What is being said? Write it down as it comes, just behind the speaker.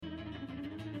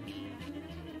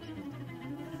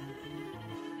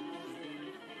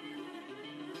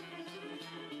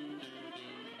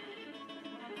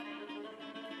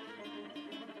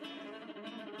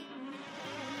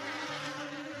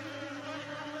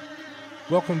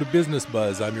Welcome to Business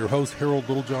Buzz. I'm your host, Harold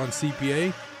Littlejohn,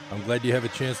 CPA. I'm glad you have a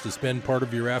chance to spend part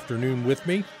of your afternoon with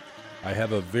me. I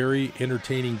have a very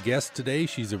entertaining guest today.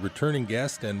 She's a returning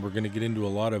guest, and we're going to get into a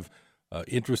lot of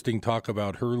interesting talk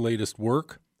about her latest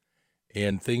work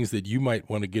and things that you might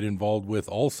want to get involved with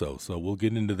also. So we'll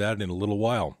get into that in a little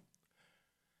while.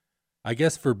 I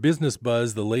guess for Business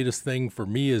Buzz, the latest thing for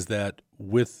me is that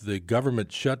with the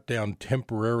government shutdown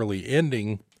temporarily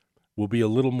ending, we'll be a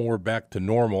little more back to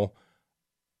normal.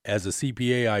 As a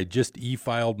CPA, I just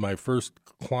e-filed my first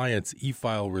client's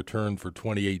e-file return for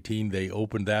 2018. They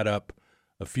opened that up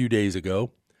a few days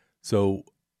ago. So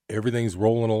everything's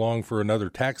rolling along for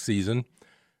another tax season.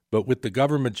 But with the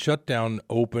government shutdown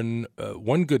open,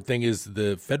 one good thing is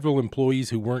the federal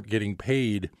employees who weren't getting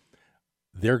paid,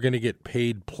 they're going to get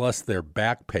paid plus their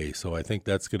back pay. So I think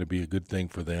that's going to be a good thing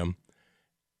for them.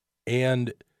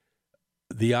 And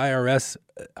the IRS,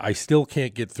 I still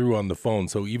can't get through on the phone.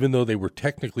 So even though they were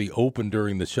technically open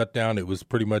during the shutdown, it was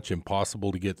pretty much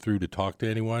impossible to get through to talk to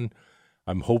anyone.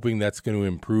 I'm hoping that's going to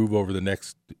improve over the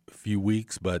next few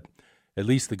weeks, but at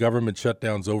least the government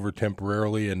shutdown's over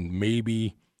temporarily, and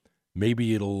maybe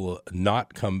it'll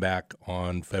not come back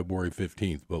on February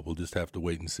 15th, but we'll just have to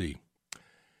wait and see.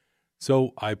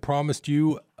 So I promised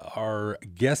you our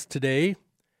guest today.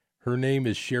 Her name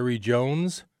is Sherry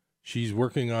Jones. She's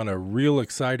working on a real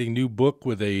exciting new book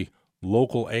with a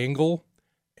local angle.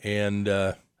 And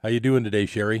how you doing today,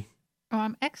 Sherry? Oh,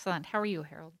 I'm excellent. How are you,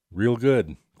 Harold? Real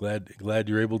good. Glad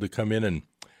you're able to come in. And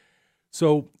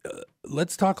so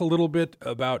let's talk a little bit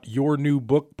about your new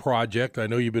book project. I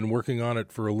know you've been working on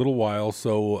it for a little while,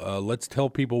 so let's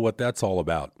tell people what that's all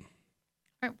about.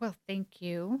 All right. Well, thank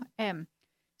you.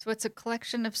 So it's a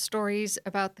collection of stories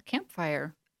about the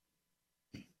campfire.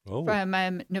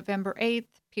 From November 8th,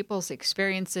 people's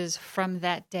experiences from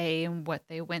that day and what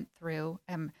they went through,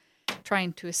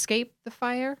 trying to escape the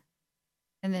fire,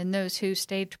 and then those who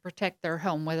stayed to protect their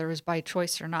home, whether it was by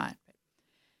choice or not.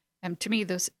 To me,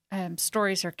 those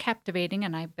stories are captivating,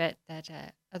 and I bet that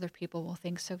other people will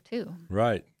think so too.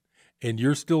 Right. And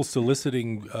you're still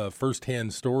soliciting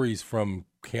firsthand stories from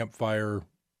campfire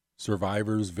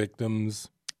survivors, victims,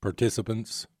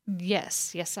 participants?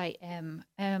 Yes, I am.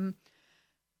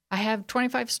 I have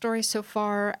 25 stories so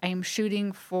far. I'm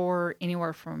shooting for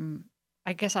anywhere from,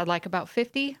 I guess I'd like about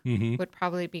 50 would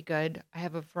probably be good. I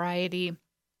have a variety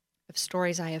of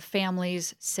stories. I have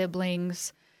families,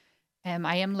 siblings.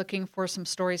 I am looking for some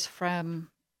stories from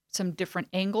some different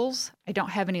angles. I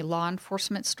don't have any law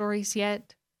enforcement stories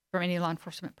yet from any law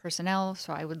enforcement personnel,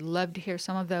 so I would love to hear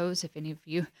some of those. If any of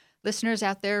you listeners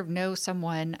out there know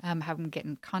someone, have them get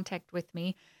in contact with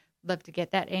me. Love to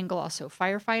get that angle. Also,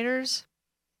 firefighters.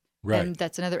 Right.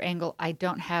 That's another angle I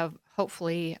don't have.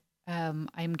 Hopefully,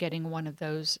 I'm getting one of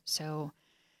those. So,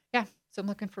 yeah. So I'm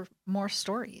looking for more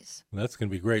stories. That's going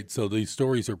to be great. So these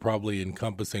stories are probably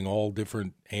encompassing all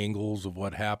different angles of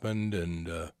what happened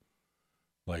and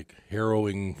like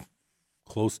harrowing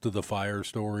close to the fire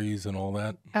stories and all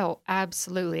that. Oh,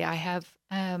 absolutely. I have,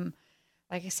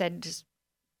 like I said, just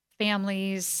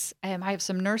families. I have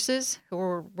some nurses who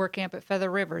were working up at Feather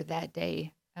River that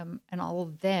day, and all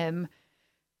of them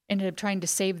ended up trying to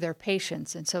save their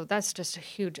patients. And so that's just a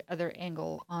huge other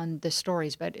angle on the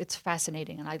stories, but it's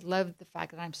fascinating. And I love the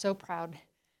fact that I'm so proud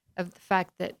of the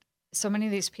fact that so many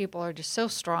of these people are just so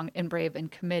strong and brave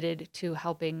and committed to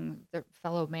helping their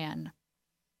fellow man.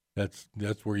 That's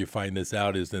where you find this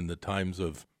out, is in the times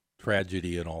of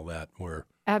tragedy and all that, where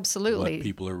absolutely what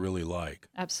people are really like.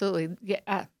 Absolutely.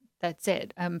 Yeah, that's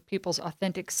it. People's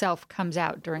authentic self comes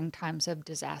out during times of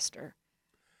disaster.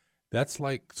 That's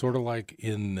like sort of like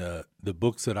in the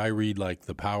books that I read, like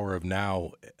The Power of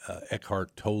Now.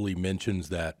 Eckhart Tolle mentions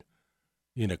that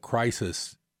in a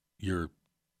crisis, your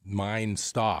mind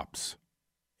stops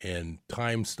and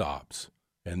time stops,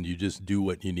 and you just do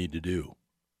what you need to do.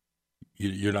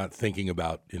 You're not thinking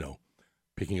about,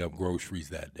 picking up groceries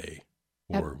that day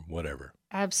or whatever.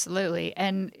 Absolutely.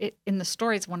 And in the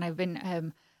stories, when I've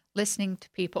been listening to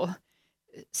people,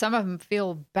 some of them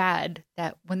feel bad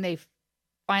that when they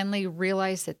finally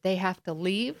realize that they have to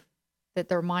leave, that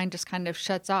their mind just kind of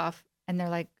shuts off and they're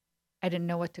like, I didn't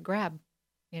know what to grab,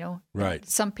 Right.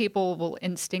 Some people will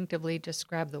instinctively just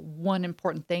grab the one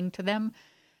important thing to them.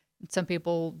 And some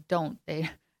people don't. There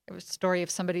was a story of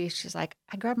somebody, she's like,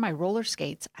 I grabbed my roller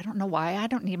skates. I don't know why. I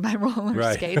don't need my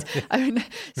roller skates. I mean,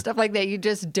 stuff like that. You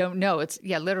just don't know. It's,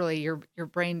 literally your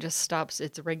brain just stops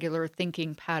its regular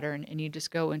thinking pattern and you just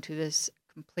go into this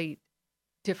complete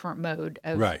different mode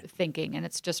of thinking, and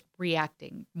it's just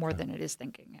reacting more than it is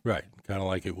thinking. Right. Kind of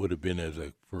like it would have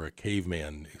been for a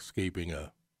caveman escaping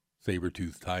a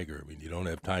saber-toothed tiger. I mean, you don't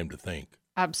have time to think.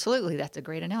 Absolutely. That's a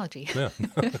great analogy. Yeah.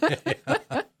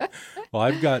 Well,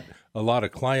 I've got a lot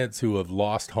of clients who have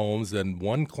lost homes, and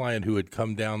one client who had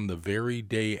come down the very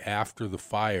day after the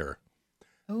fire.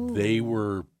 They Oh,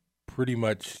 were pretty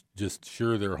much just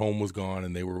sure their home was gone,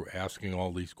 and they were asking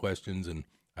all these questions, and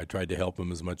I tried to help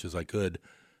them as much as I could.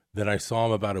 Then I saw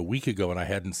him about a week ago, and I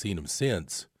hadn't seen him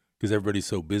since because everybody's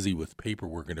so busy with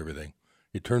paperwork and everything.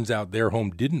 It turns out their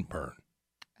home didn't burn,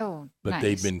 oh, but nice.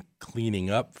 they've been cleaning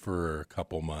up for a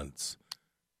couple months.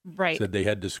 Right. Said they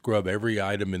had to scrub every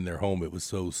item in their home. It was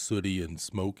so sooty and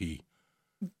smoky.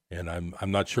 And I'm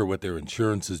not sure what their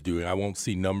insurance is doing. I won't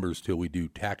see numbers till we do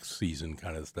tax season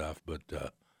kind of stuff, but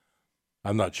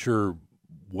I'm not sure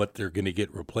what they're going to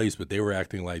get replaced, but they were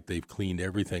acting like they've cleaned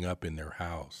everything up in their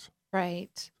house.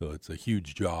 Right. So it's a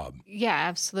huge job. Yeah,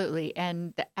 absolutely.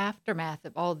 And the aftermath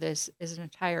of all this is an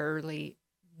entirely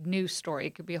new story.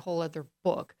 It could be a whole other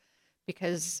book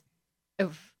because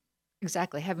of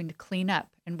exactly having to clean up.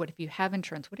 And what if you have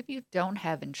insurance? What if you don't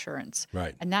have insurance?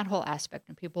 Right. And that whole aspect.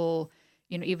 And people,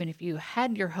 even if you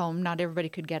had your home, not everybody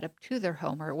could get up to their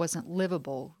home or it wasn't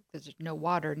livable because there's no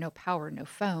water, no power, no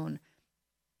phone.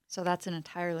 So that's an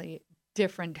entirely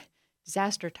different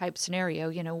disaster type scenario.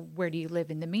 Where do you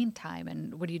live in the meantime?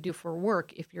 And what do you do for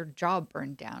work if your job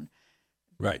burned down?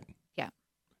 Right. Yeah.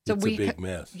 So It's a big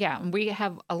mess. Yeah. And we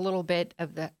have a little bit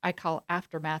of I call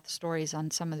aftermath stories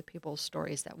on some of the people's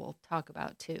stories that we'll talk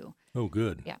about too. Oh,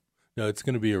 good. Yeah. No, it's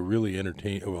going to be a really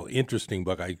interesting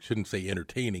book. I shouldn't say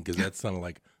entertaining because that sounded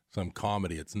like some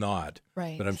comedy. It's not.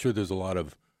 Right. But I'm sure there's a lot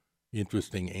of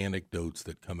interesting anecdotes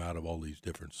that come out of all these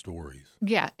different stories.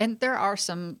 Yeah. And there are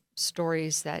some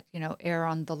stories that, err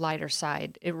on the lighter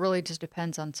side. It really just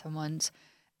depends on someone's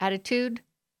attitude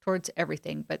towards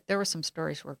everything. But there were some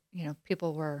stories where,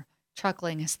 people were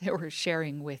chuckling as they were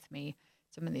sharing with me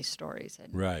some of these stories.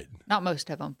 And Right. not most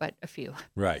of them, but a few.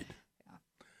 Right.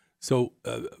 So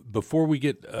before we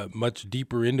get much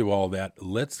deeper into all that,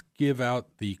 let's give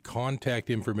out the contact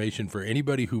information for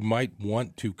anybody who might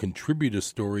want to contribute a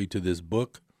story to this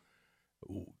book.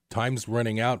 Time's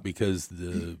running out because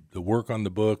the work on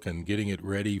the book and getting it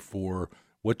ready for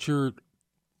what's your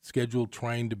schedule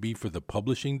trying to be for the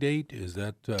publishing date? Is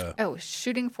that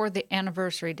Shooting for the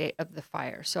anniversary date of the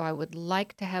fire. So I would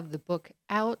like to have the book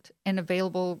out and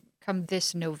available come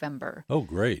this November. Oh,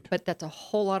 great. But that's a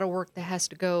whole lot of work that has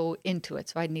to go into it.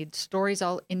 So I need stories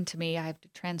all into me. I have to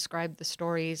transcribe the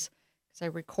stories because I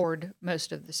record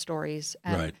most of the stories.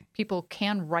 Right. People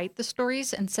can write the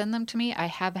stories and send them to me. I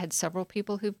have had several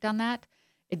people who've done that.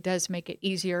 It does make it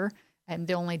easier. And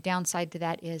the only downside to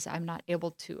that is I'm not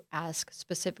able to ask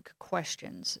specific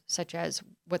questions, such as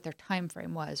what their time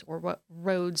frame was or what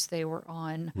roads they were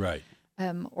on. Right.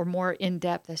 Or more in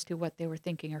depth as to what they were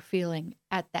thinking or feeling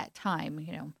at that time,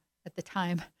 at the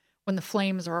time when the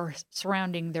flames are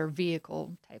surrounding their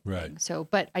vehicle type Right. thing. So,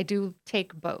 but I do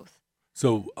take both.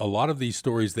 So a lot of these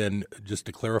stories then, just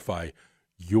to clarify,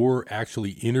 you're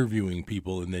actually interviewing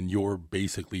people and then you're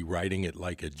basically writing it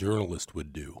like a journalist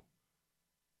would do.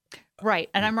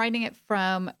 Right. And I'm writing it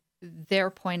from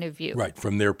their point of view. Right,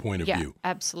 from their point of view.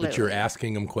 Absolutely. But you're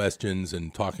asking them questions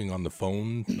and talking on the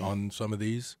phone on some of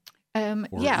these? Or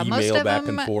yeah, most email of back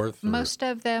them, and forth? Or? Most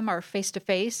of them are face to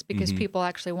face because people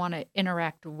actually want to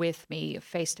interact with me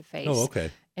face to face. Oh, okay.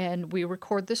 And we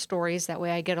record the stories. That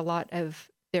way I get a lot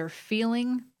of their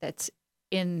feeling that's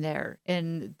in there,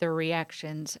 in their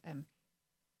reactions.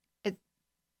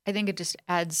 I think it just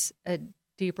adds a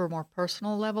deeper, more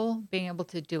personal level, being able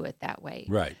to do it that way.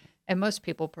 Right. And most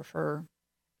people prefer,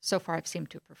 so far I've seemed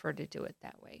to prefer to do it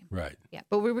that way. Right. Yeah.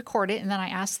 But we record it and then I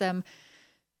ask them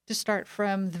to start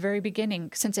from the very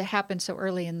beginning. Since it happened so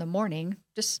early in the morning,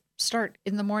 just start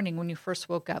in the morning when you first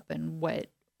woke up and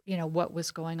what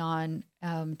was going on,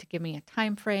 to give me a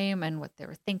time frame and what they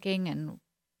were thinking and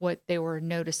what they were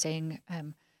noticing,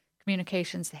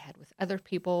 communications they had with other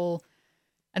people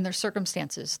and their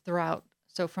circumstances throughout.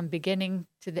 So from beginning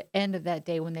to the end of that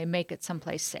day when they make it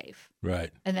someplace safe. Right.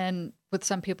 And then with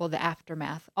some people, the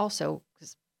aftermath also,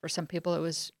 because for some people it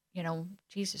was,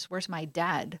 Jesus, where's my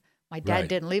dad? My dad Right.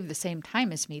 didn't leave the same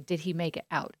time as me. Did he make it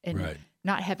out? And Right.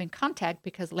 not having contact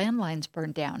because landlines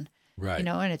burned down, Right.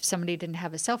 and if somebody didn't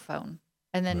have a cell phone.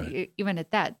 And then Right. even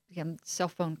at that, cell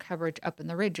phone coverage up in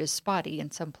the ridge is spotty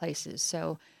in some places.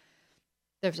 So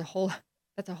that's a whole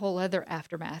other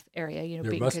aftermath area,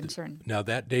 There being must- concerned. Now,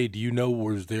 that day, do you know,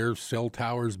 was there cell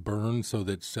towers burned so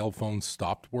that cell phones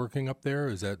stopped working up there?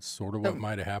 Is that sort of what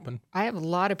might have happened? I have a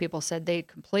lot of people said they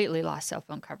completely lost cell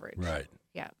phone coverage. Right.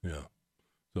 Yeah. Yeah.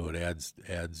 So it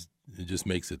it just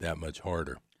makes it that much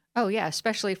harder. Oh, yeah,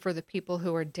 especially for the people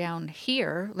who are down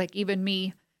here, like even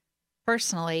me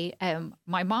personally,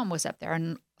 my mom was up there,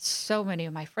 and so many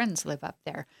of my friends live up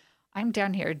there. I'm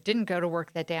down here, didn't go to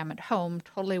work that day. I'm at home,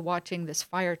 totally watching this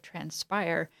fire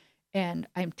transpire. And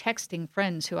I'm texting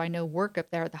friends who I know work up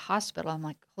there at the hospital. I'm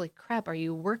like, holy crap, are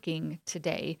you working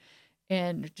today?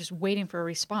 And just waiting for a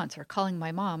response, or calling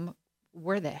my mom,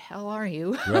 where the hell are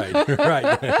you?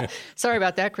 Right. Sorry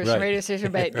about that, Christian Right. radio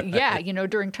station. But yeah,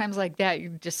 during times like that,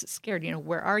 you're just scared,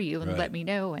 where are you? And let me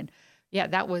know. And yeah,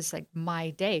 that was like my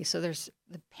day. So there's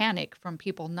the panic from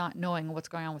people not knowing what's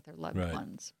going on with their loved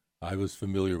ones. I was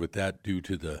familiar with that due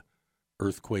to the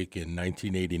earthquake in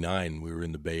 1989. We were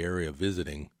in the Bay Area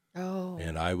visiting. Oh.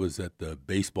 And I was at the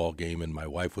baseball game, and my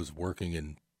wife was working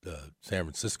in San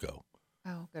Francisco.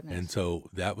 Oh, goodness. And so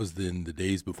that was in the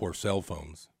days before cell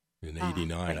phones in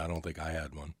 89. Right. I don't think I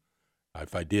had one.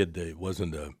 If I did, it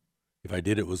wasn't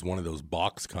it was one of those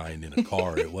box kind in a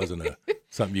car. It wasn't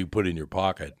something you put in your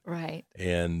pocket. Right.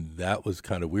 And that was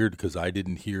kind of weird because I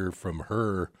didn't hear from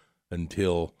her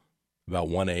until about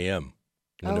 1 a.m.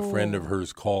 when a friend of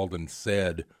hers called and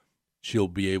said she'll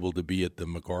be able to be at the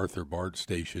MacArthur BART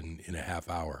station in a half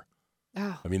hour.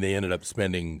 Oh. I mean, they ended up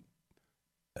spending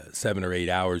 7 or 8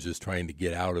 hours just trying to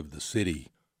get out of the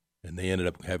city, and they ended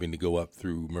up having to go up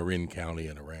through Marin County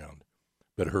and around.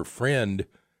 But her friend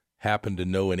happened to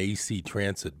know an AC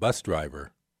Transit bus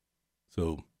driver,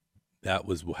 so that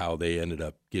was how they ended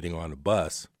up getting on a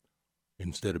bus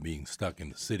instead of being stuck in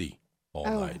the city all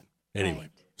night. Anyway,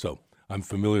 right. So I'm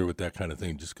familiar with that kind of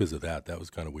thing just because of that. That was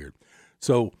kind of weird.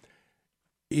 So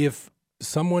if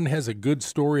someone has a good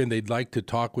story and they'd like to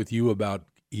talk with you about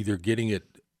either getting it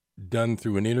done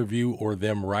through an interview or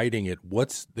them writing it,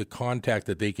 what's the contact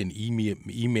that they can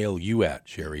email you at,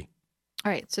 Sherry?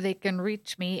 All right. So they can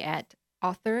reach me at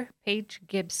author Paige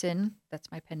Gibson. That's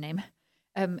my pen name.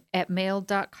 At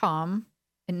mail.com.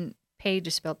 And Paige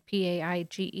is spelled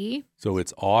Paige. So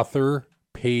it's author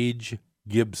Paige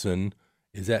Gibson.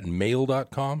 Is that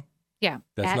mail.com? Yeah.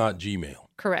 That's not Gmail.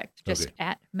 Correct. Just Okay.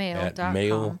 at mail.com. At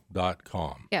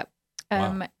mail.com. Yep.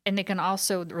 Wow. And they can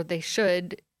also, or they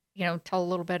should, tell a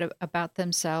little bit about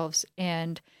themselves.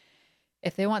 And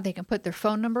if they want, they can put their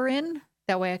phone number in.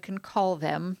 That way I can call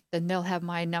them. Then they'll have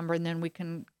my number, and then we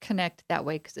can connect that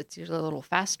way because it's usually a little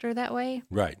faster that way.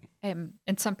 Right. And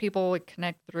some people would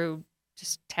connect through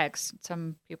just text.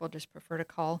 Some people just prefer to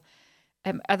call.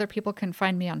 Other people can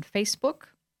find me on Facebook.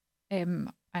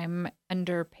 I'm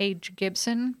under Paige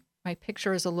Gibson. My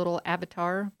picture is a little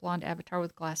avatar, blonde avatar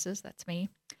with glasses. That's me.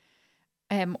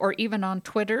 Or even on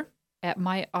Twitter at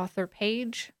my author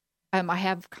page. I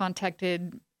have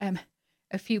contacted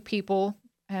a few people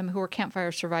who are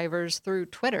campfire survivors through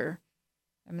Twitter.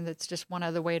 I mean, that's just one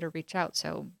other way to reach out.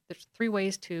 So there's 3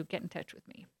 ways to get in touch with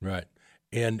me. Right.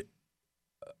 And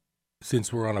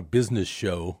since we're on a business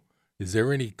show, is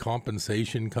there any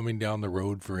compensation coming down the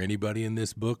road for anybody in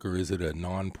this book, or is it a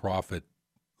nonprofit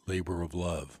labor of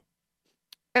love?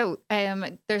 Oh,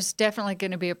 there's definitely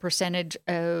going to be a percentage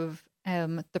of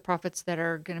the profits that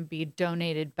are going to be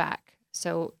donated back.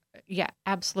 So, yeah,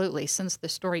 absolutely. Since the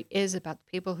story is about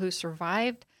the people who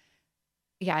survived,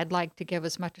 yeah, I'd like to give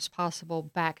as much as possible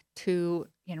back to,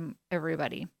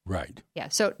 everybody. Right. Yeah.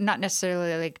 So not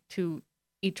necessarily like to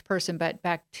each person, but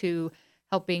back to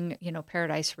helping,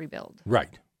 Paradise rebuild.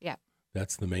 Right. Yeah.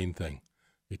 That's the main thing.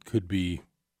 It could be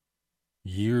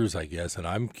years, I guess, and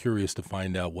I'm curious to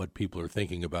find out what people are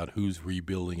thinking about who's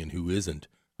rebuilding and who isn't.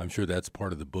 I'm sure that's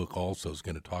part of the book also, is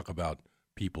going to talk about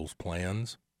people's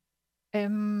plans.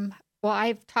 Well,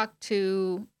 I've talked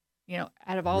to,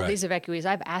 out of all Right. these evacuees,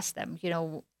 I've asked them,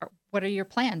 what are your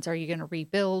plans? Are you going to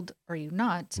rebuild? Or are you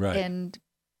not? Right. And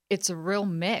it's a real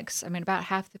mix. I mean, about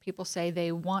half the people say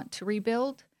they want to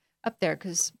rebuild up there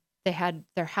because they had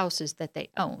their houses that they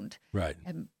owned. Right.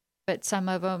 But some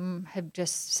of them have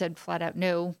just said flat out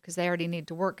no because they already need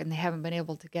to work and they haven't been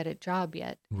able to get a job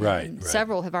yet. Right, And right.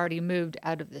 several have already moved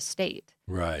out of the state.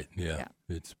 Right. Yeah. Yeah.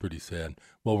 It's pretty sad.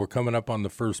 Well, we're coming up on the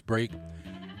first break.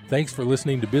 Thanks for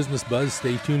listening to Business Buzz.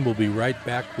 Stay tuned. We'll be right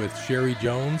back with Sherry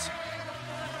Jones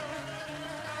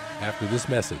after this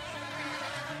message.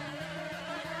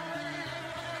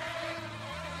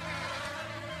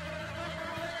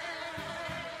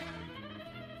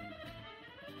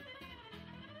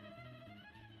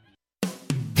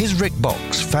 Here's Rick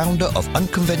Box, founder of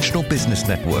Unconventional Business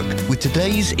Network, with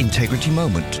today's Integrity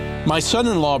Moment. My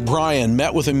son-in-law, Brian,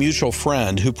 met with a mutual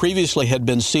friend who previously had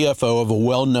been CFO of a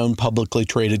well-known publicly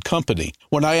traded company.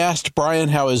 When I asked Brian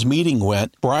how his meeting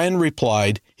went, Brian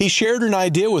replied, "He shared an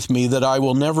idea with me that I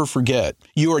will never forget.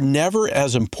 You are never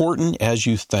as important as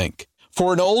you think."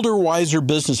 For an older, wiser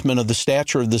businessman of the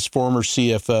stature of this former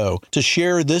CFO to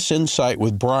share this insight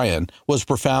with Brian was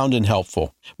profound and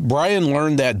helpful. Brian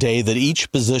learned that day that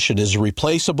each position is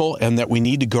replaceable and that we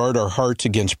need to guard our hearts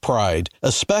against pride,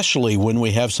 especially when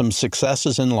we have some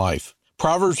successes in life.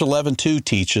 Proverbs 11:2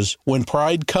 teaches, when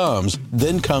pride comes,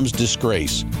 then comes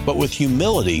disgrace, but with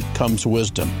humility comes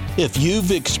wisdom. If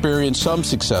you've experienced some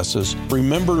successes,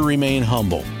 remember to remain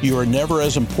humble. You are never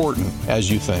as important as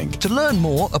you think. To learn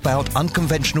more about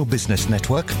Unconventional Business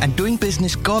Network and doing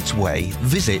business God's way,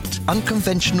 visit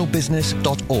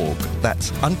unconventionalbusiness.org. That's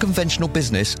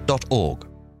unconventionalbusiness.org.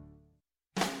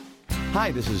 Hi,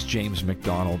 this is James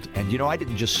McDonald, and I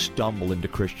didn't just stumble into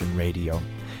Christian radio.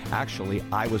 Actually,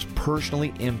 I was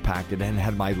personally impacted and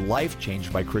had my life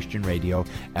changed by Christian radio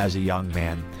as a young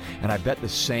man. And I bet the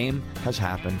same has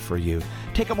happened for you.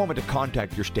 Take a moment to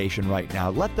contact your station right now.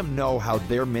 Let them know how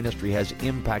their ministry has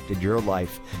impacted your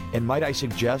life. And might I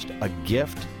suggest a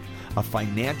gift, a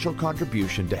financial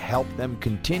contribution to help them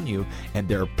continue in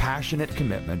their passionate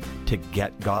commitment to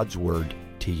get God's Word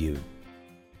to you.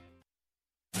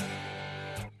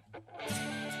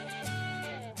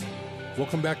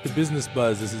 Welcome back to Business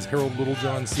Buzz. This is Harold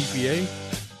Littlejohn, CPA.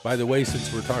 By the way,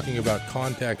 since we're talking about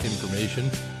contact information,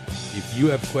 if you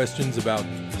have questions about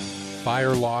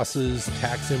fire losses,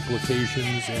 tax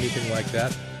implications, anything like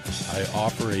that, I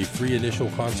offer a free initial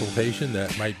consultation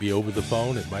that might be over the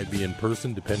phone. It might be in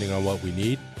person, depending on what we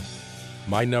need.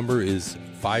 My number is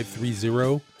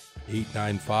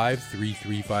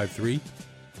 530-895-3353. You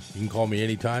can call me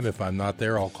anytime. If I'm not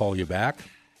there, I'll call you back.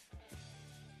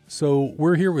 So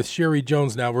we're here with Sherry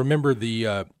Jones now. Remember,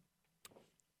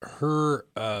 her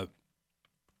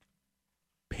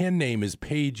pen name is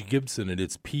Paige Gibson, and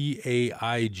it's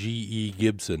Paige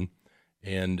Gibson,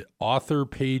 and author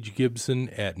Paige Gibson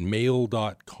at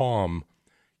mail.com.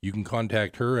 You can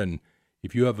contact her, and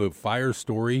if you have a fire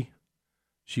story,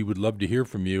 she would love to hear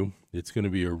from you. It's going to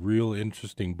be a real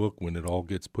interesting book when it all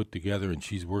gets put together, and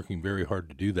she's working very hard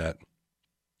to do that.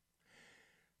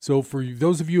 So for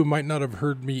those of you who might not have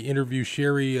heard me interview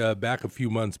Sherry back a few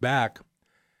months back,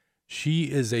 she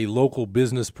is a local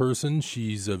business person.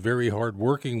 She's a very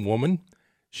hardworking woman.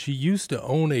 She used to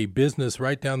own a business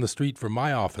right down the street from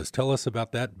my office. Tell us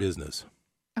about that business.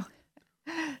 Oh,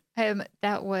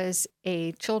 that was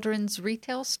a children's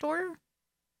retail store.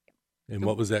 And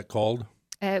what was that called?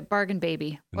 Bargain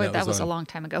Baby. That was a long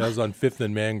time ago. That was on 5th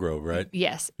and Mangrove, right?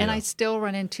 Yes. And I still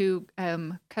run into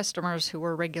customers who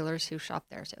were regulars who shop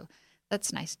there. So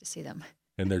that's nice to see them.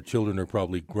 And their children are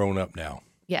probably grown up now.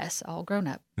 Yes, all grown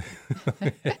up.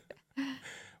 Well,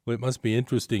 it must be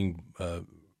interesting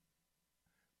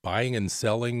buying and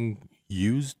selling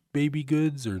used baby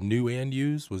goods, or new and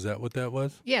used. Was that what that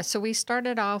was? Yeah, so we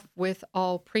started off with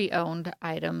all pre-owned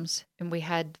items, and we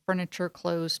had furniture,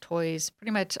 clothes, toys,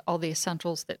 pretty much all the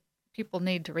essentials that people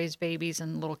need to raise babies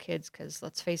and little kids, because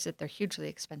let's face it, they're hugely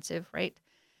expensive, right?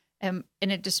 And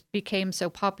it just became so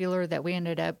popular that we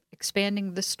ended up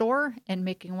expanding the store and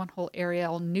making one whole area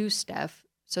all new stuff,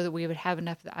 so that we would have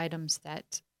enough of the items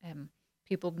that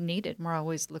people needed and were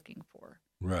always looking for.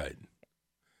 Right.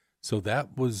 So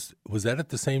that was that at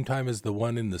the same time as the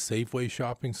one in the Safeway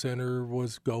shopping center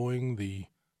was going? The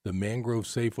Mangrove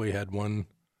Safeway had one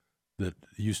that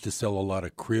used to sell a lot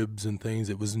of cribs and things.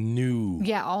 It was new.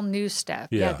 Yeah, all new stuff.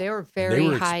 Yeah, they were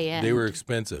very high end. They were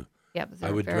expensive. Yeah,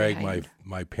 I would drag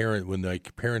my parent, when my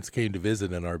parents came to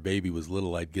visit and our baby was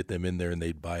little, I'd get them in there and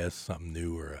they'd buy us something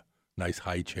new or a nice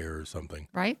high chair or something.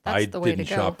 Right? That's the way to go. I didn't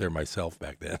shop there myself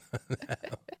back then.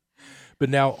 But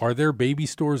now, are there baby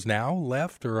stores now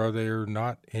left, or are there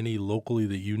not any locally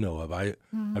that you know of? I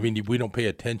mean, we don't pay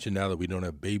attention now that we don't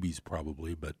have babies,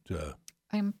 probably, but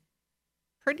I'm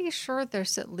pretty sure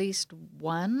there's at least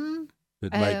one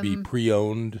that might be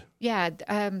pre-owned. Yeah,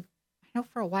 I know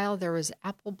for a while there was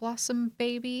Apple Blossom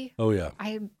Baby. Oh yeah,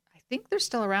 I think they're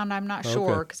still around. I'm not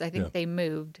sure because I think they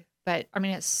moved. But I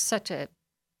mean, it's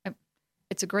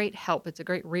it's a great help. It's a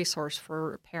great resource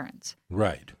for parents.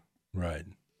 Right.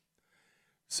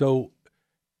 So,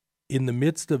 in the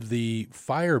midst of the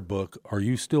fire book, are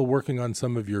you still working on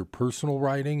some of your personal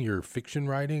writing, your fiction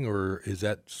writing, or is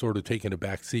that sort of taking a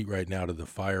back seat right now to the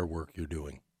fire work you're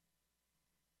doing?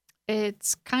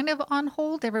 It's kind of on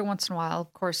hold every once in a while.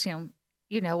 Of course,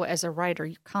 you know, as a writer,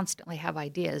 you constantly have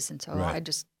ideas, and so I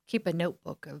just keep a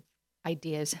notebook of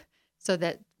ideas so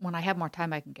that when I have more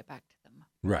time, I can get back to them.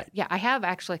 Right. Yeah, I have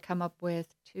actually come up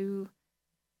with two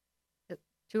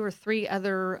or three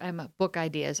other book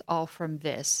ideas, all from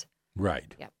this.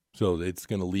 Right. Yep. So it's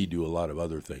going to lead to a lot of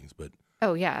other things, but.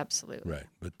 Oh yeah, absolutely. Right,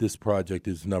 but this project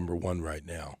is number one right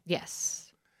now.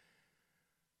 Yes.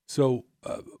 So,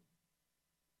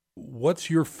 what's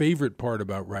your favorite part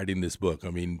about writing this book? I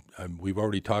mean, we've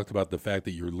already talked about the fact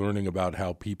that you're learning about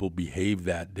how people behave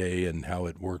that day and how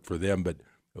it worked for them, but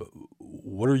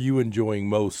what are you enjoying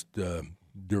most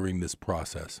during this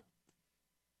process?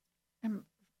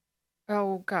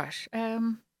 Oh gosh, I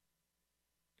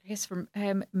guess from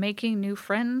making new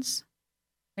friends,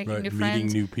 Meeting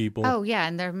new people. Oh yeah,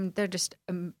 and they're just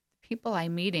people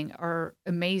I'm meeting are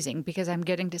amazing because I'm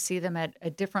getting to see them at a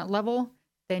different level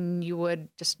than you would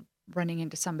just running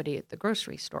into somebody at the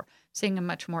grocery store, seeing a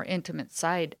much more intimate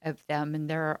side of them and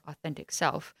their authentic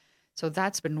self. So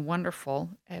that's been wonderful.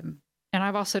 And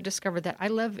I've also discovered that I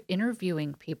love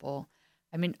interviewing people.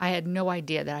 I mean, I had no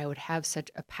idea that I would have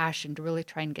such a passion to really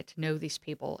try and get to know these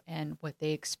people and what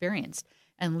they experienced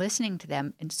and listening to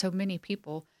them. And so many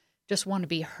people just want to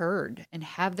be heard and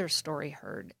have their story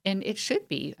heard. And it should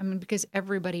be, I mean, because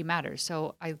everybody matters.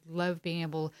 So I love being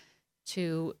able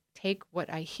to take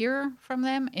what I hear from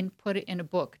them and put it in a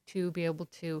book to be able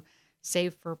to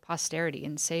save for posterity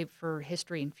and save for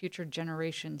history and future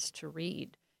generations to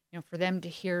read, you know, for them to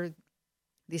hear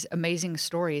these amazing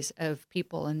stories of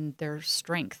people and their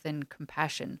strength and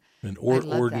compassion. And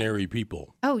ordinary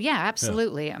people. Oh, yeah,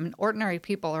 absolutely. Yeah. I mean, ordinary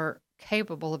people are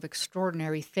capable of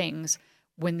extraordinary things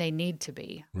when they need to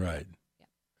be. Right. Yeah.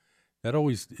 That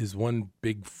always is one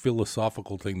big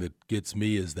philosophical thing that gets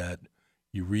me is that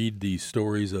you read these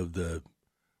stories of the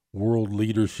world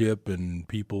leadership and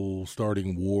people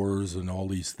starting wars and all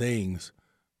these things,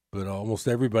 but almost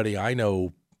everybody I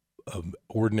know of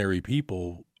ordinary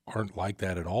people aren't like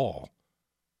that at all.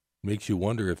 It makes you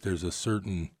wonder if there's a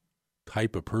certain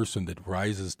type of person that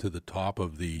rises to the top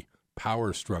of the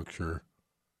power structure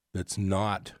that's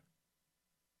not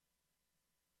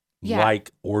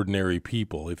like ordinary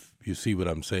people, if you see what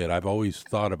I'm saying. I've always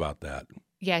thought about that.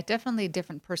 Yeah, definitely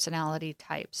different personality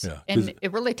types. Yeah, and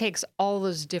it really takes all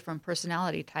those different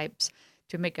personality types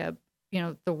to make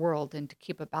the world and to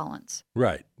keep a balance.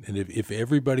 Right. And if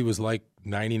everybody was like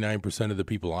 99% of the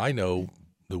people I know,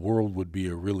 the world would be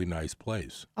a really nice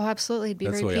place. Oh, absolutely. It'd be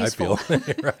that's very peaceful. That's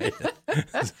the way I feel.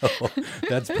 Right. So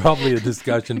that's probably a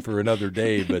discussion for another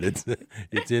day, but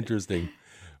it's interesting.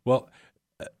 Well,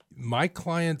 my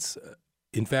clients,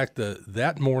 in fact,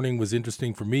 that morning was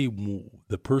interesting for me.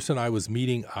 The person I was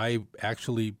meeting,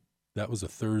 that was a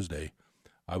Thursday.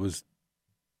 I was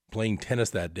playing tennis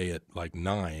that day at like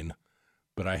 9,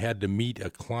 but I had to meet a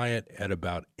client at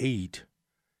about 8,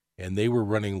 and they were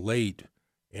running late,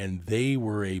 and they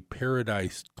were a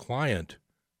Paradise client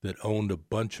that owned a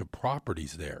bunch of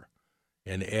properties there.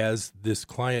 And as this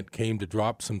client came to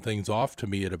drop some things off to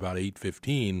me at about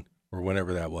 8:15 or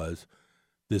whenever that was,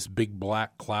 this big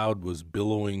black cloud was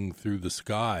billowing through the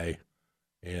sky,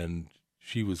 and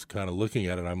she was kind of looking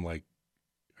at it. I'm like,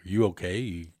 are you okay?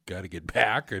 You got to get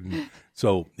back. And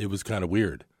so it was kind of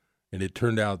weird. And it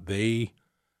turned out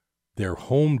their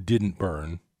home didn't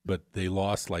burn, but they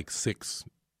lost like 6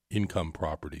 income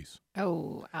properties.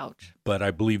 Oh, ouch. But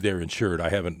I believe they're insured. I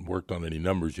haven't worked on any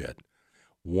numbers yet.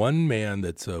 One man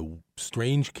that's a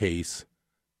strange case,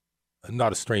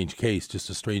 not a strange case, just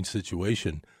a strange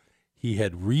situation. He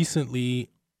had recently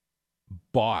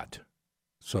bought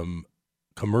some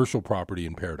commercial property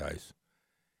in Paradise.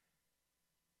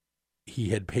 He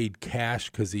had paid cash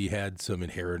because he had some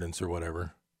inheritance or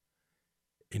whatever.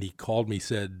 And he called me,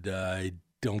 said, I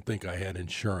don't think I had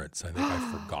insurance. I think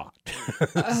I forgot.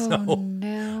 Oh,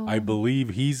 no. I believe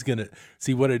he's going to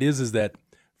see what it is that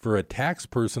for a tax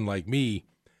person like me,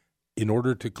 in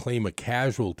order to claim a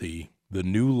casualty, the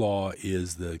new law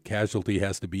is the casualty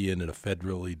has to be in a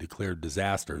federally declared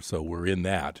disaster. So we're in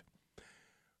that.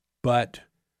 But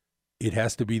it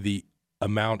has to be the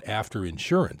amount after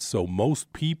insurance. So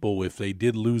most people, if they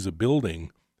did lose a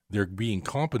building, they're being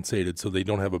compensated so they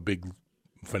don't have a big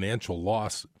financial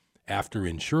loss after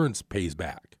insurance pays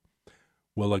back.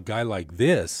 Well, a guy like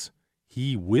this,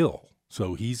 he will.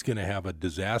 So he's going to have a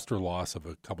disaster loss of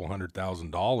a couple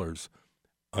 $100,000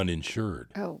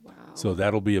 uninsured. Oh, wow. So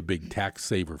that'll be a big tax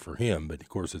saver for him. But of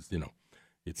course,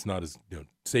 it's not as,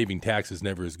 saving tax is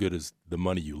never as good as the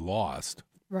money you lost.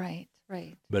 Right,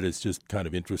 right. But it's just kind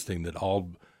of interesting that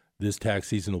this tax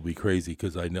season will be crazy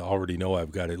because I already know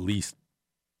I've got at least,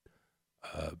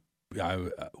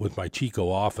 with my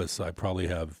Chico office, I probably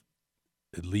have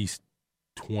at least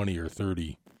 20 or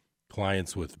 30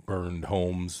 clients with burned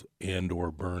homes and or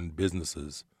burned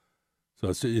businesses.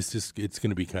 So it's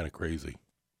going to be kind of crazy.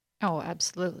 Oh,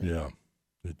 absolutely. Yeah,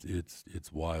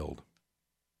 it's wild.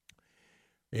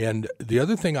 And the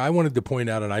other thing I wanted to point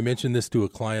out, and I mentioned this to a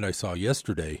client I saw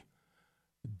yesterday,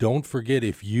 don't forget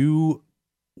if you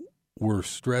were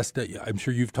stressed out, I'm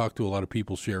sure you've talked to a lot of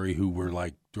people, Sherry, who were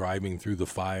like driving through the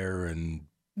fire and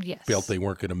Yes. felt they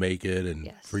weren't going to make it and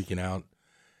Yes. freaking out.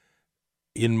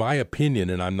 In my opinion,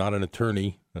 and I'm not an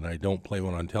attorney and I don't play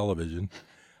one on television,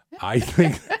 I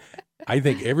think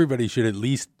everybody should at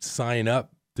least sign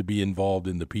up to be involved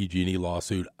in the PG&E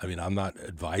lawsuit. I mean, I'm not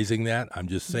advising that. I'm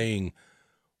just saying,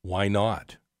 why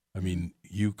not? I mean,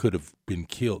 you could have been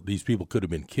killed. These people could have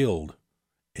been killed.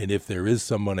 And if there is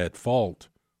someone at fault,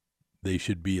 they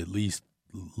should be at least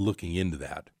looking into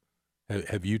that.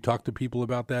 Have you talked to people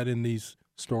about that in these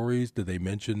stories? Did they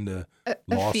mention the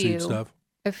lawsuit stuff?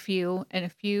 A few.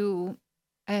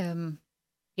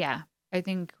 Yeah, I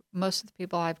think most of the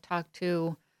people I've talked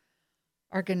to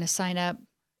are going to sign up,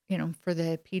 for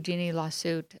the PG&E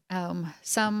lawsuit.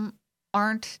 Some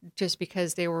aren't, just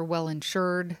because they were well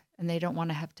insured and they don't want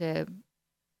to have to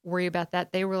worry about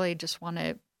that. They really just want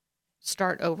to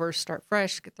start over, start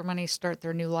fresh, get their money, start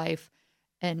their new life,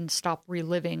 and stop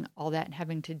reliving all that and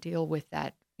having to deal with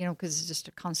that, because it's just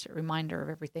a constant reminder of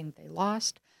everything they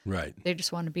lost. Right. They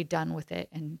just want to be done with it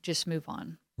and just move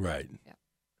on. Right. Yeah.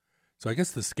 So I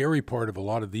guess the scary part of a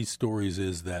lot of these stories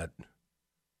is that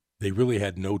they really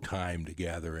had no time to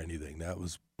gather anything. That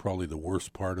was probably the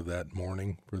worst part of that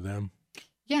morning for them.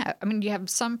 Yeah. I mean, you have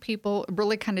some people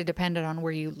really kind of depended on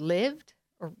where you lived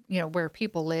or, where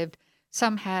people lived.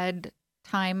 Some had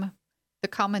time. The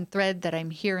common thread that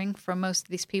I'm hearing from most of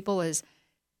these people is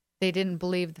they didn't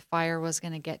believe the fire was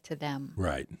going to get to them.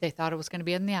 Right. They thought it was going to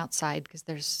be on the outside because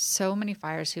there's so many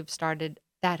fires have started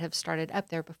up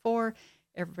there before.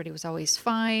 Everybody was always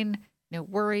fine. No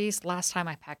worries. Last time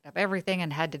I packed up everything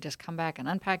and had to just come back and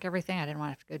unpack everything. I didn't want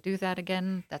to have to go do that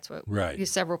again. That's what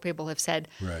several people have said.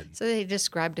 Right. So they just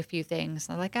grabbed a few things.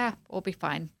 They're like, we'll be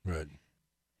fine. Right.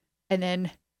 And then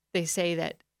they say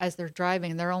that as they're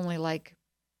driving, they're only like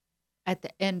at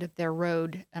the end of their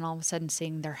road and all of a sudden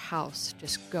seeing their house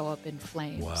just go up in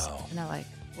flames. Wow. And they're like,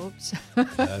 whoops.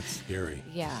 That's scary.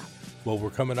 Yeah. Well,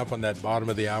 we're coming up on that bottom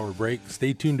of the hour break.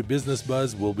 Stay tuned to Business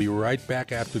Buzz. We'll be right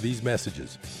back after these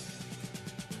messages.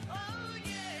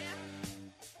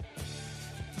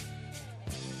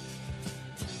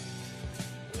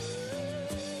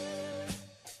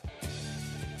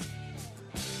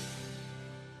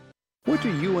 What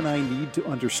do you and I need to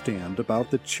understand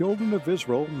about the children of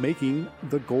Israel making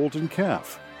the golden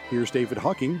calf? Here's David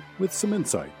Hawking with some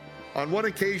insight. On one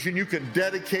occasion, you can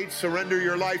dedicate, surrender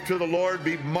your life to the Lord,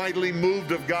 be mightily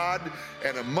moved of God,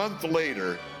 and a month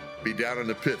later, be down in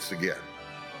the pits again.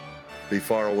 Be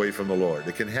far away from the Lord.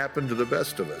 It can happen to the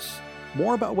best of us.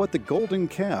 More about what the golden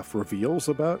calf reveals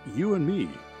about you and me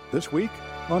this week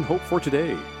on Hope for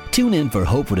Today. Tune in for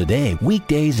Hope for Today,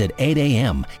 weekdays at 8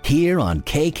 a.m. here on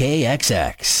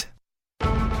KKXX.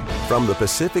 From the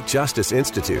Pacific Justice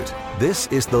Institute, this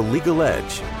is The Legal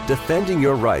Edge, defending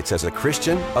your rights as a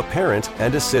Christian, a parent,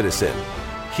 and a citizen.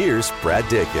 Here's Brad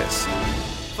Dacus.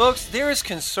 Folks, there is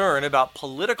concern about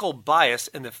political bias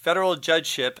in the federal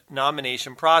judgeship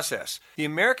nomination process. The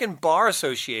American Bar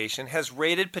Association has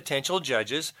rated potential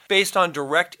judges based on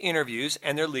direct interviews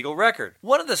and their legal record.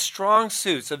 One of the strong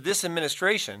suits of this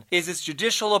administration is its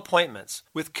judicial appointments,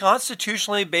 with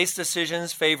constitutionally based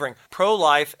decisions favoring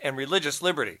pro-life and religious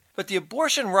liberty. But the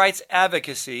abortion rights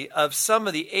advocacy of some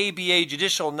of the ABA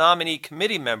Judicial Nominee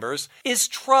Committee members is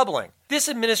troubling. This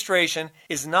administration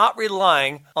is not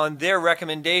relying on their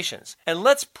recommendations, and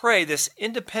let's pray this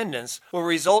independence will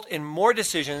result in more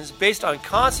decisions based on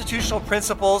constitutional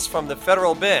principles from the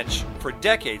federal bench for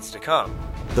decades to come.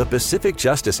 The Pacific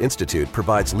Justice Institute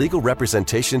provides legal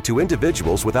representation to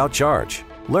individuals without charge.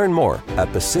 Learn more at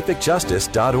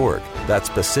pacificjustice.org. That's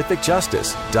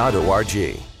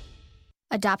pacificjustice.org.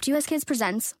 Adopt US Kids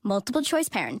presents Multiple Choice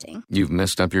Parenting. You've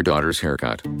messed up your daughter's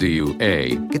haircut. Do you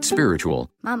A, get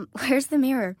spiritual? Mom, where's the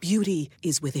mirror? Beauty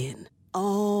is within.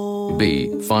 Oh.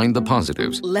 B, find the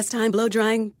positives. Less time blow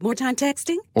drying, more time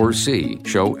texting? Or C,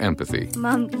 show empathy.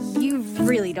 Mom, you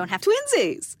really don't have to.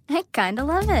 Twinsies! I kinda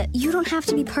love it. You don't have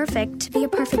to be perfect to be a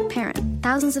perfect parent.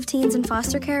 Thousands of teens in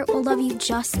foster care will love you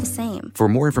just the same. For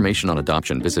more information on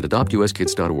adoption, visit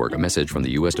adoptuskids.org. A message from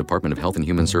the U.S. Department of Health and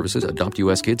Human Services, Adopt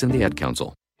U.S. Kids, and the Ad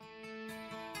Council.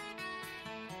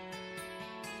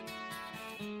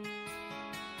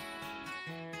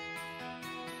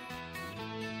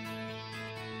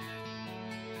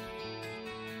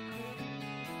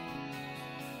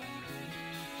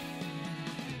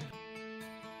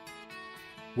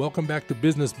 Welcome back to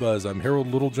Business Buzz. I'm Harold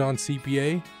Littlejohn,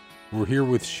 CPA. We're here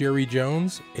with Sherry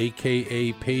Jones,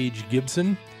 a.k.a. Paige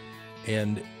Gibson.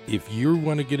 And if you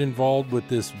want to get involved with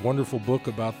this wonderful book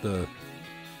about the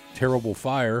terrible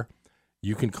fire,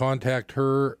 you can contact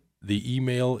her. The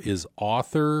email is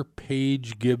author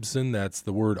Paige Gibson. That's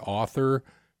the word author,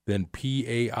 then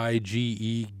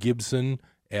Paige Gibson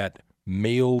at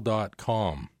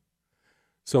mail.com.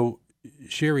 So,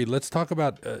 Sherry, let's talk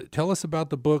about, tell us about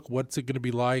the book. What's it going to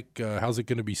be like? How's it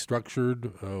going to be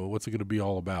structured? What's it going to be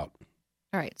all about?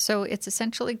 All right. So it's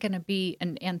essentially going to be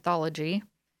an anthology.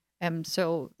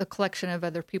 So the collection of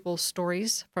other people's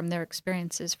stories from their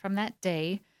experiences from that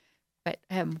day. But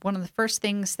one of the first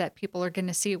things that people are going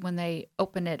to see when they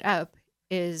open it up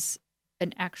is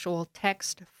an actual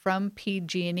text from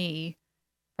PG&E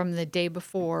from the day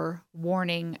before,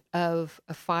 warning of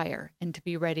a fire and to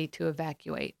be ready to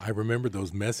evacuate. I remember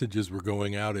those messages were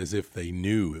going out as if they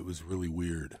knew. It was really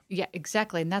weird. Yeah,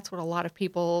 exactly. And that's what a lot of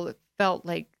people felt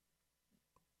like.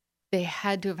 They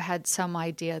had to have had some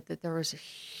idea that there was a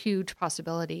huge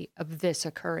possibility of this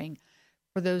occurring,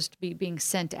 for those to be being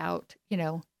sent out,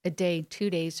 a day, 2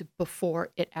 days before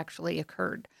it actually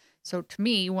occurred. So to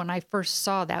me, when I first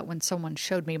saw that, when someone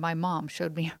showed me, my mom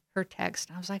showed me her text,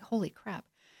 I was like, holy crap.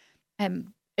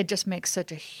 And it just makes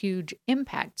such a huge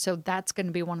impact. So that's going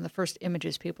to be one of the first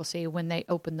images people see when they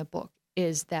open the book,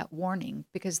 is that warning,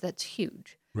 because that's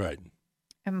huge. Right.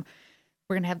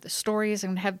 We're going to have the stories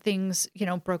and have things,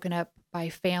 broken up by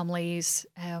families,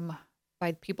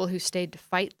 by people who stayed to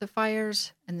fight the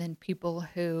fires, and then people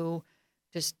who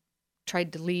just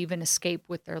tried to leave and escape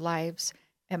with their lives.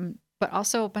 But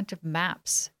also a bunch of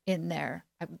maps in there.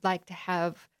 I would like to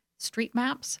have street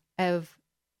maps of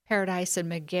Paradise and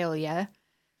Magalia.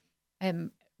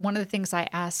 And one of the things I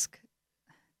ask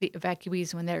the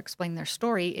evacuees when they're explaining their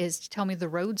story is to tell me the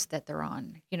roads that they're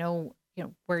on,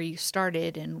 where you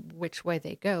started and which way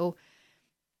they go.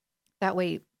 That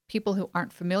way, people who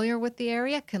aren't familiar with the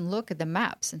area can look at the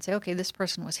maps and say, okay, this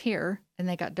person was here and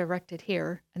they got directed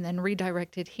here and then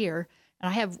redirected here. And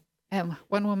I have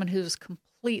one woman who's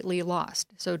completely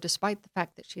lost. So despite the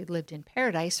fact that she had lived in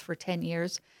Paradise for 10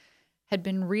 years, had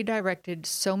been redirected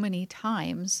so many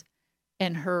times,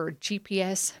 and her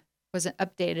GPS wasn't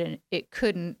updated and it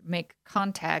couldn't make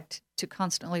contact to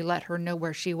constantly let her know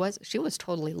where she was. She was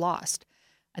totally lost.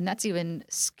 And that's even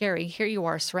scary. Here you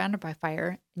are surrounded by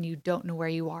fire and you don't know where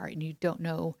you are and you don't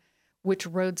know which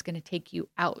road's going to take you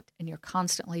out, and you're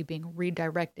constantly being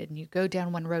redirected, and you go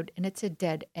down one road and it's a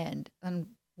dead end. And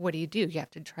what do? You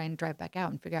have to try and drive back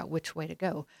out and figure out which way to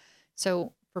go.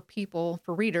 So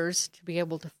for readers to be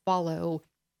able to follow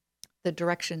the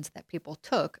directions that people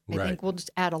took, I think we'll just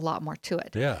add a lot more to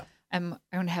it. Yeah. I'm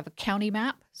going to have a county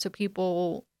map so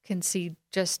people can see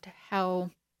just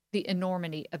how the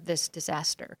enormity of this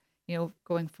disaster,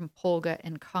 going from Polga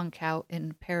and Concow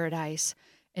and Paradise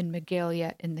and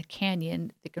Magalia in the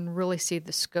canyon, they can really see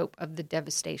the scope of the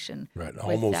devastation. Right.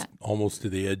 Almost to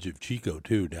the edge of Chico,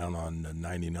 too, down on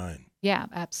 99. Yeah,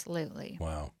 absolutely.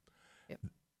 Wow. Yep.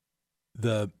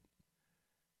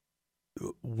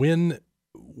 When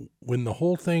the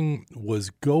whole thing was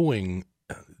going,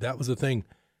 that was the thing.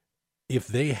 If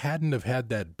they hadn't have had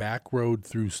that back road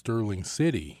through Sterling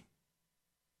City,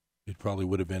 it probably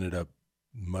would have ended up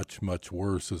much, much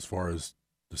worse as far as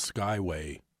the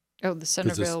Skyway. Oh, the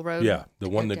Centerville Road? Yeah, the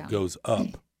one that goes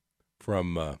up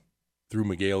from through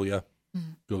Magalia,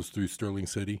 goes through Sterling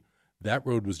City. That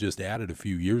road was just added a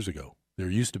few years ago. There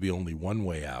used to be only one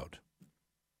way out.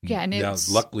 Yeah, and now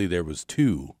luckily there was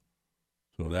two,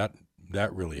 so that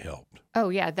really helped. Oh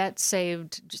yeah, that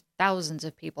saved just thousands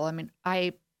of people. I mean,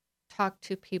 I talked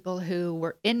to people who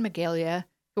were in Magalia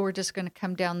who were just going to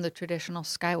come down the traditional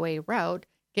Skyway route,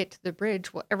 get to the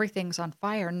bridge. Well, everything's on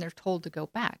fire, and they're told to go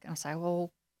back. And I was like,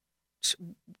 well,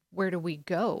 where do we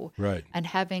go? Right. And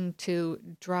having to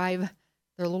drive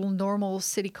their little normal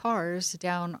city cars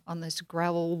down on this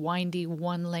gravel, windy,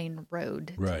 one-lane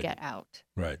road to get out.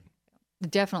 Right.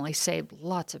 Definitely saved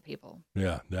lots of people.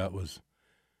 Yeah, that was.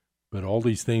 But all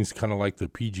these things, kind of like the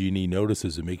PG&E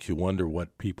notices, it makes you wonder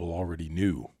what people already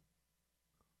knew,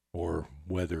 or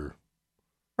whether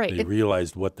they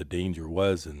realized what the danger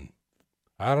was. And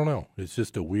I don't know. It's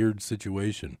just a weird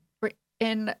situation. Right.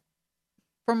 And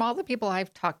from all the people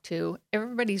I've talked to,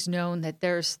 everybody's known that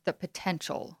there's the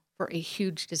potential for a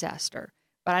huge disaster.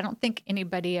 But I don't think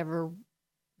anybody ever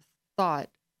thought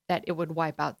that it would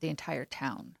wipe out the entire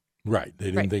town. Right.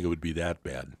 They didn't think it would be that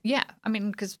bad. Yeah. I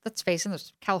mean, because let's face it,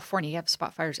 there's California, you have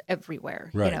spot fires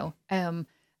everywhere, right. And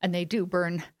they do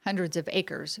burn hundreds of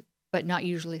acres, but not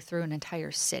usually through an entire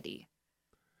city.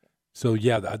 So,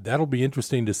 yeah, that'll be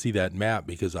interesting to see that map,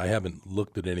 because I haven't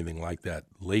looked at anything like that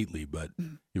lately, but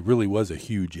it really was a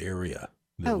huge area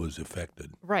that was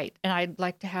affected. Right. And I'd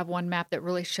like to have one map that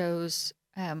really shows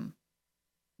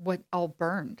what all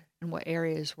burned and what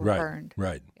areas were burned.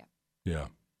 Right. Yeah.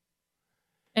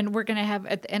 And we're going to have,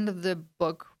 at the end of the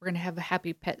book, we're going to have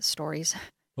happy pet stories.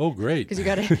 Oh, great. Because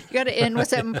you gotta end with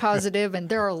something positive, and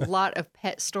there are a lot of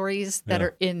pet stories that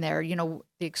are in there. You know,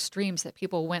 the extremes that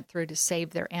people went through to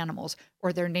save their animals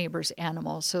or their neighbors'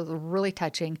 animals. So they're really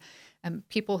touching.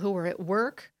 People who were at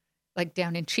work, like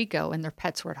down in Chico, and their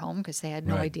pets were at home because they had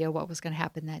no idea what was going to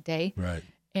happen that day. Right.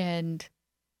 And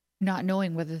not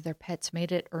knowing whether their pets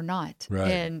made it or not. Right.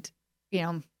 And, you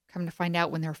know, come to find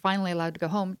out when they're finally allowed to go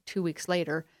home 2 weeks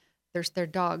later, there's their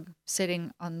dog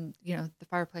sitting on, you know, the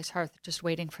fireplace hearth just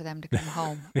waiting for them to come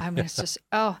home. I mean, it's just,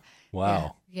 oh.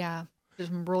 Wow. Yeah. There's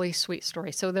some really sweet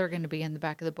stories. So they're going to be in the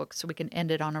back of the book so we can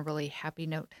end it on a really happy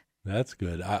note. That's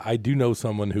good. I do know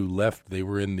someone who left. They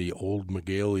were in the old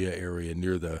Magalia area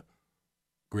near the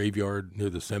graveyard, near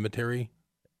the cemetery,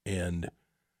 and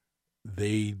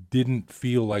they didn't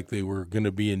feel like they were going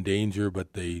to be in danger,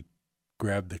 but they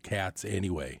grabbed the cats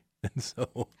anyway. And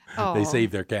so they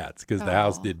saved their cats because the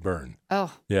house did burn.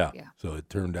 Oh, yeah. So it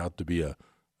turned out to be a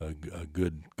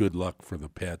good luck for the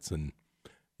pets. And,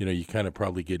 you know, you kind of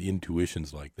probably get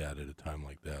intuitions like that at a time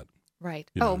like that. Right.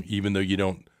 You know, even though you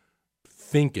don't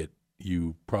think it,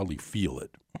 you probably feel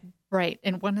it. Right.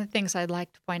 And one of the things I'd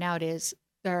like to point out is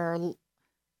there are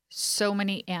so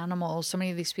many animals, so many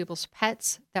of these people's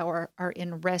pets that are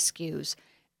in rescues.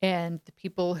 And the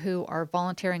people who are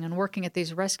volunteering and working at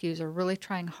these rescues are really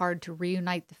trying hard to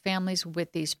reunite the families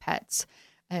with these pets.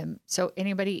 So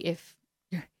anybody, if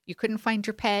you couldn't find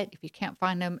your pet, if you can't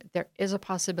find them, there is a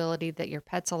possibility that your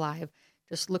pet's alive.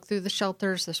 Just look through the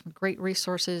shelters. There's some great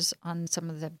resources on some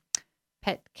of the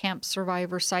pet camp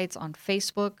survivor sites on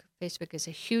Facebook. Facebook is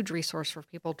a huge resource for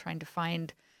people trying to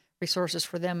find resources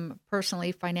for them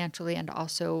personally, financially, and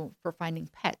also for finding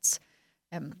pets.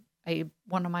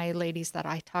 One of my ladies that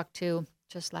I talked to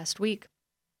just last week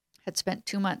had spent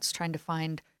 2 months trying to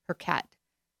find her cat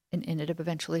and ended up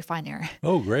eventually finding her.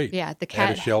 Oh, great. Yeah, the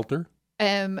cat. At a shelter?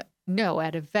 No,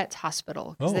 at a vet's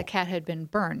hospital because the cat had been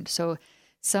burned. So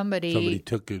somebody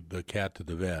took the cat to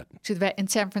the vet. To the vet in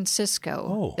San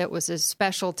Francisco. That was a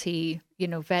specialty,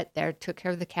 vet there, took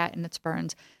care of the cat and its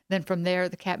burns. Then from there,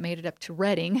 the cat made it up to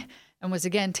Redding and was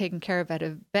again taken care of at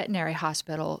a veterinary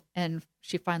hospital. And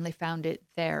she finally found it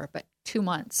there, but 2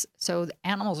 months. So the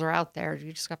animals are out there.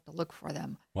 You just have to look for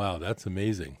them. Wow, that's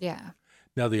amazing. Yeah.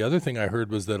 Now, the other thing I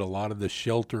heard was that a lot of the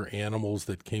shelter animals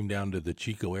that came down to the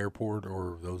Chico airport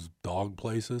or those dog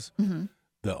places,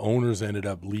 the owners ended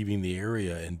up leaving the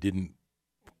area and didn't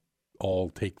all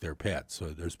take their pets. So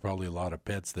there's probably a lot of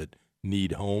pets that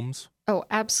need homes. Oh,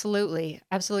 absolutely.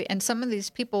 Absolutely. And some of these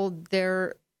people,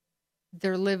 their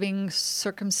living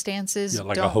circumstances. Yeah,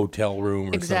 like a hotel room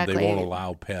or something. They won't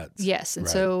allow pets. Yes. And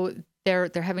so they're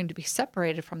having to be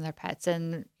separated from their pets.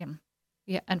 And,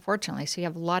 unfortunately. So you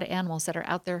have a lot of animals that are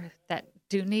out there that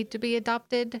do need to be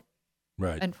adopted.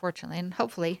 Right. Unfortunately. And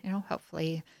hopefully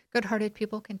good-hearted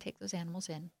people can take those animals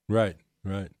in. Right.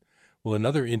 Well,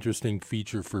 another interesting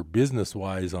feature for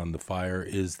business-wise on the fire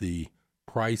is the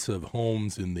price of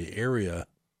homes in the area.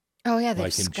 Oh, yeah, they've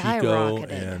like in skyrocketed. Chico,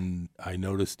 and I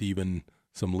noticed even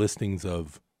some listings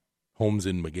of homes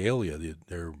in Magalia.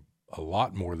 They're a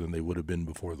lot more than they would have been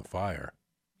before the fire.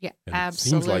 Yeah, and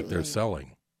absolutely. It seems like they're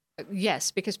selling.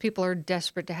 Yes, because people are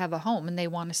desperate to have a home, and they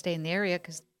want to stay in the area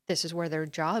because this is where their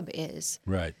job is.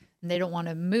 Right. And they don't want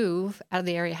to move out of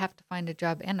the area, have to find a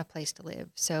job and a place to live.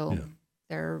 So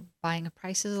their buying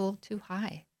prices a little too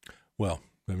high. Well,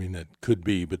 I mean, that could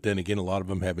be. But then again, a lot of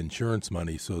them have insurance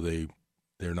money, so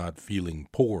they're not feeling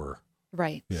poor.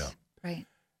 Right. Yeah. Right.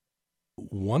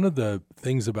 One of the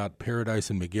things about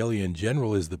Paradise and Magalia in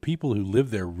general is the people who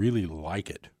live there really like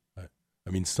it. I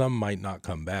mean, some might not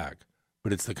come back,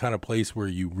 but it's the kind of place where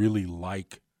you really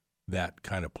like that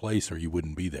kind of place or you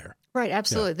wouldn't be there. Right,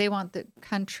 absolutely. Yeah. They want the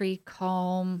country,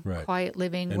 calm, quiet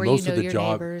living, and where you know your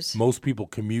neighbors. Most people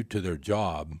commute to their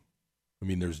job. I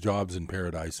mean, there's jobs in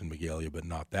Paradise and Magalia, but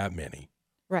not that many.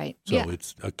 Right. So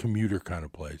it's a commuter kind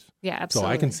of place. Yeah, absolutely.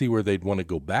 So I can see where they'd want to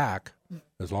go back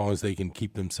as long as they can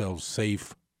keep themselves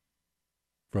safe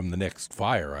from the next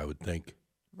fire, I would think.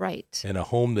 Right. And a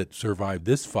home that survived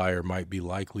this fire might be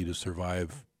likely to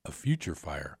survive a future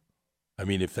fire. I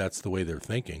mean, if that's the way they're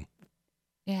thinking.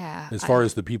 Yeah. As far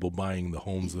as the people buying the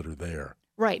homes that are there.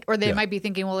 Right. Or they might be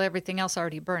thinking, well, everything else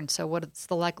already burned. So what's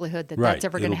the likelihood that that's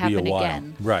ever going to happen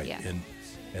again? Right. Yeah.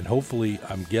 And hopefully,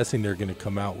 I'm guessing they're going to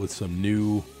come out with some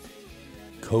new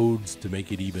codes to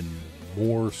make it even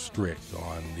more strict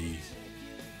on the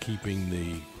keeping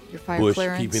the bush,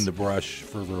 keeping the brush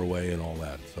further away and all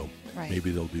that. So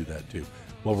maybe they'll do that too.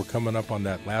 Well, we're coming up on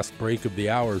that last break of the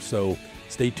hour, so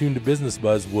stay tuned to Business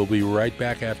Buzz. We'll be right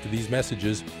back after these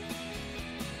messages.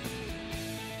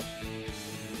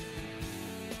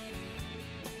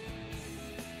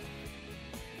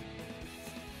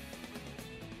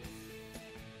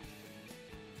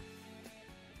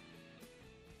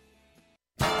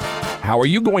 How are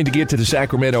you going to get to the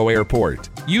Sacramento airport?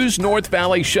 Use North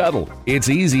Valley Shuttle. It's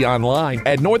easy online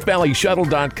at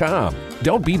northvalleyshuttle.com.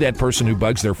 Don't be that person who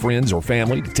bugs their friends or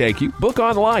family to take you. Book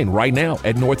online right now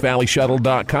at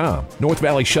northvalleyshuttle.com. North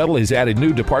Valley Shuttle has added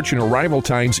new departure and arrival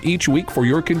times each week for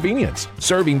your convenience,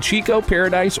 serving Chico,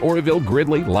 Paradise, Oroville,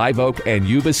 Gridley, Live Oak, and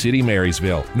Yuba City,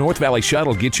 Marysville. North Valley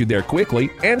Shuttle gets you there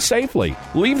quickly and safely.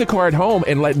 Leave the car at home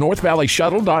and let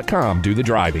northvalleyshuttle.com do the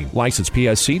driving. License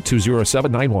PSC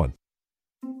 20791.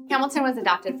 Hamilton was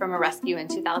adopted from a rescue in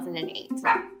 2008.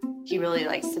 He really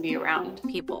likes to be around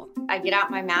people. I get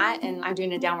out my mat and I'm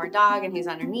doing a downward dog and he's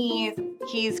underneath.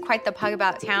 He's quite the pug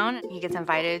about town. He gets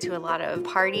invited to a lot of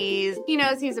parties. He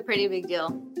knows he's a pretty big deal.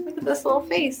 Look at this little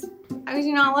face. How could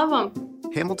you not love him?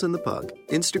 Hamilton the Pug,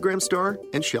 Instagram star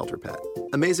and shelter pet.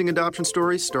 Amazing adoption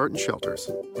stories start in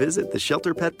shelters. Visit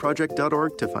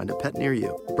theshelterpetproject.org to find a pet near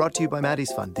you. Brought to you by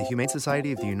Maddie's Fund, the Humane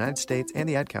Society of the United States, and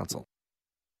the Ad Council.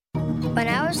 When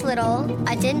I was little,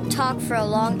 I didn't talk for a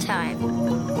long time.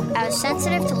 I was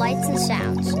sensitive to lights and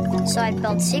sounds, so I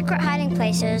built secret hiding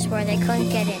places where they couldn't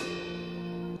get in.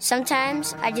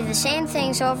 Sometimes I did the same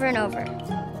things over and over,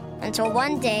 until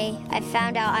one day I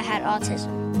found out I had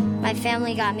autism. My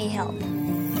family got me help.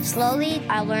 Slowly,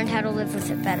 I learned how to live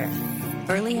with it better.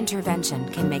 Early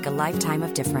intervention can make a lifetime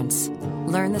of difference.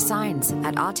 Learn the signs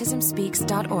at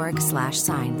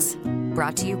autismspeaks.org/signs.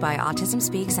 Brought to you by Autism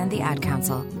Speaks and the Ad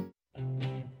Council.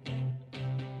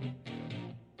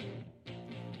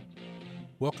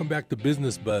 Welcome back to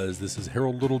Business Buzz. This is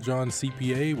Harold Littlejohn,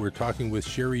 CPA. We're talking with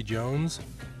Sherry Jones.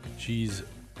 She's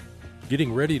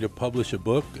getting ready to publish a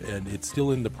book, and it's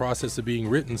still in the process of being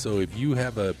written. So if you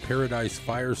have a Paradise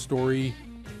Fire story,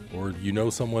 or you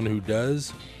know someone who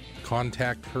does,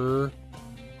 contact her.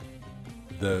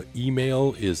 The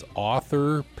email is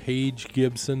author Paige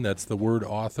Gibson. That's the word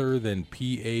author, then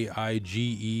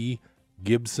Paige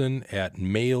Gibson at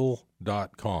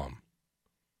mail.com.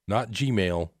 Not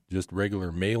Gmail, just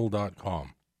regular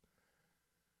mail.com.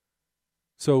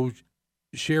 So,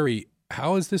 Sherry,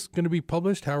 how is this going to be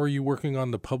published? How are you working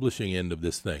on the publishing end of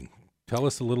this thing? Tell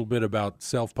us a little bit about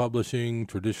self-publishing,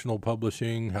 traditional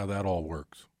publishing, how that all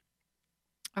works.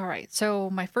 All right. So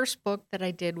my first book that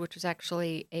I did, which was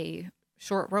actually a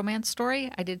short romance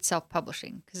story, I did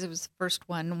self-publishing because it was the first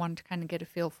one. Wanted to kind of get a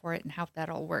feel for it and how that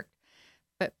all worked.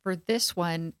 But for this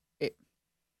one, it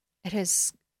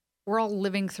has. We're all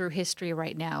living through history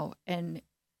right now, and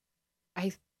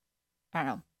I don't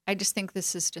know. I just think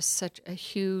this is just such a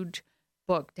huge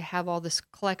book to have all this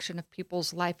collection of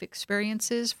people's life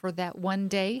experiences for that one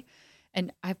day,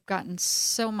 and I've gotten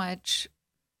so much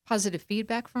positive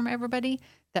feedback from everybody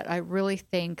that I really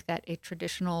think that a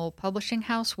traditional publishing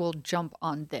house will jump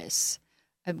on this.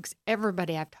 Because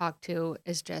everybody I've talked to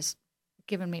is just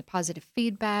given me positive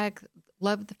feedback,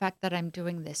 love the fact that I'm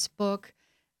doing this book,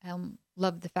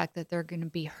 love the fact that they're going to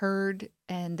be heard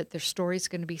and that their story's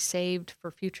going to be saved for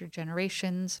future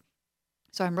generations.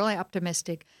 So I'm really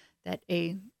optimistic that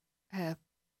a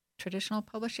traditional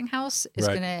publishing house is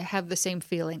going to have the same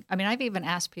feeling. I mean, I've even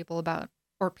asked people about,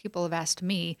 or people have asked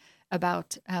me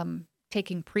about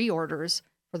taking pre-orders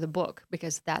for the book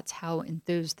because that's how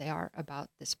enthused they are about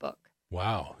this book.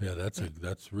 Wow. Yeah,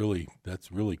 that's really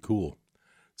cool.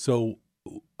 So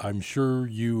I'm sure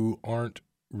you aren't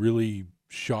really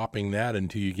shopping that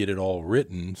until you get it all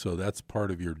written. So that's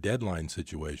part of your deadline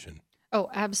situation. Oh,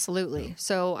 absolutely. Yeah.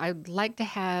 So I'd like to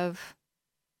have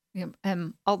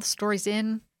all the stories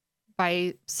in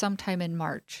by sometime in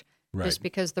March. Right. Just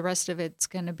because the rest of it's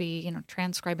going to be,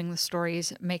 transcribing the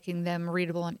stories, making them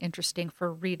readable and interesting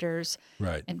for readers,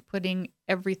 right, and putting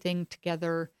everything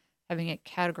together, having it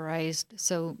categorized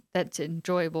so that's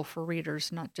enjoyable for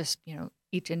readers, not just,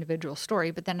 each individual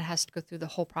story, but then it has to go through the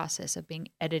whole process of being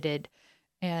edited.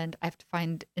 And I have to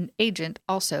find an agent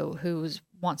also who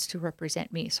wants to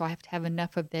represent me. So I have to have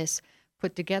enough of this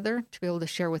put together to be able to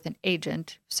share with an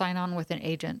agent, sign on with an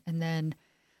agent, and then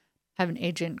have an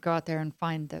agent go out there and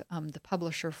find the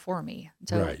publisher for me.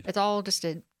 So It's all just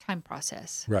a time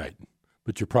process. Right.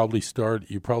 But you probably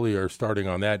are starting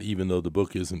on that even though the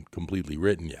book isn't completely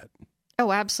written yet.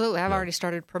 Oh, absolutely. I've already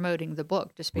started promoting the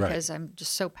book just because I'm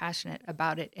just so passionate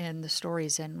about it and the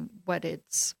stories and what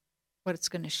it's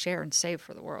going to share and save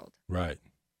for the world. Right.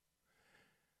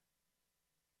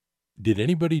 Did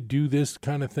anybody do this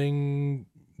kind of thing?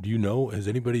 Do you know, has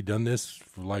anybody done this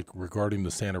regarding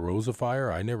the Santa Rosa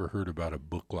fire? I never heard about a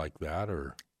book like that.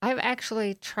 Or I've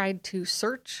actually tried to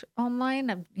search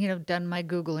online. I've, done my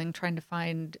Googling trying to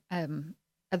find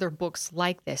other books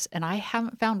like this, and I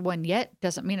haven't found one yet.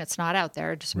 Doesn't mean it's not out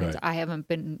there. It just means I haven't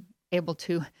been able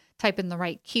to type in the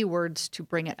right keywords to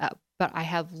bring it up, but I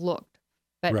have looked.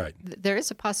 But Right. There is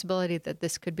a possibility that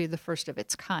this could be the first of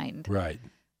its kind. Right.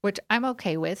 Which I'm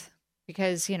okay with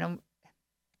because,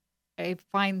 I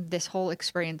find this whole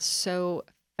experience so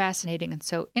fascinating and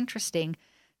so interesting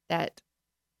that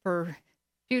for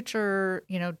future,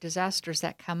 disasters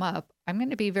that come up, I'm going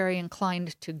to be very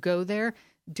inclined to go there,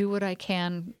 do what I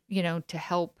can, to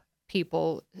help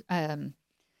people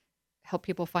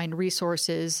find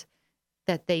resources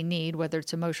that they need, whether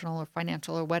it's emotional or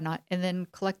financial or whatnot, and then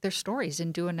collect their stories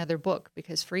and do another book,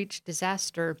 because for each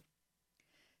disaster,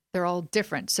 they're all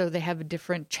different. So they have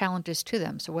different challenges to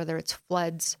them. So whether it's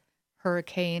floods,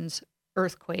 hurricanes,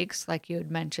 earthquakes, like you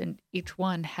had mentioned, each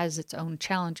one has its own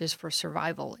challenges for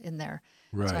survival in there.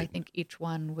 Right. So I think each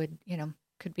one would,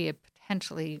 could be a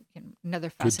potentially another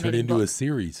Could turn fascinating into book. a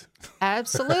series.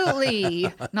 Absolutely.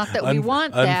 Not that we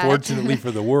want that. Unfortunately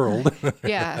for the world.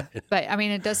 Yeah. But I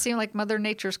mean, it does seem like Mother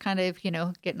Nature's kind of,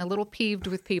 getting a little peeved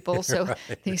with people. So Right.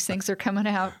 these things are coming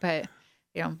out. But,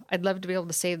 I'd love to be able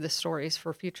to save the stories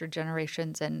for future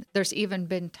generations. And there's even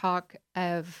been talk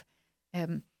of,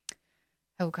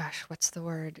 what's the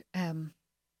word?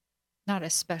 Not a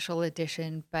special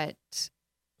edition, but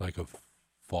Like a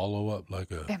follow-up,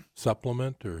 like a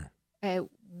supplement, or?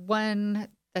 one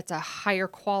that's a higher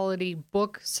quality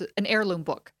book, an heirloom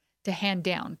book to hand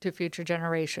down to future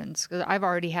generations. 'Cause I've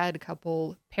already had a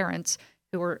couple parents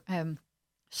who are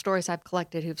stories I've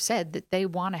collected who've said that they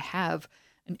want to have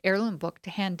an heirloom book to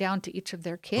hand down to each of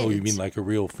their kids. Oh, you mean like a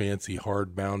real fancy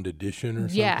hardbound edition or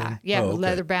something? Yeah, Oh, okay.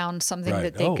 leather bound, something Right.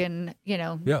 that they Oh. can,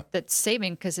 Yeah. that's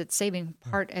saving, because it's saving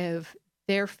part of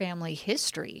their family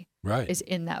history. Right. Is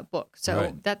in that book. So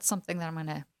Right. that's something that I'm going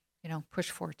to, push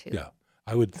for too. Yeah.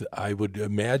 I would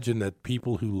imagine that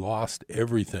people who lost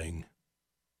everything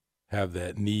have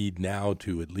that need now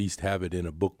to at least have it in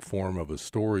a book form of a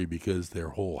story, because their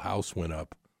whole house went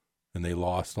up and they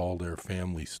lost all their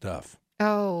family stuff.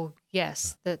 Oh,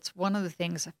 yes. That's one of the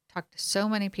things I've talked to so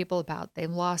many people about. They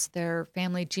lost their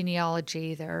family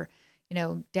genealogy, their,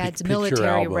 dad's Picture military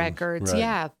albums, records. right.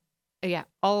 Yeah. Yeah.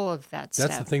 All of that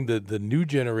That's stuff. the thing, that the new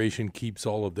generation keeps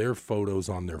all of their photos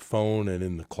on their phone and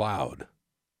in the cloud.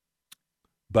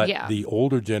 But Yeah. the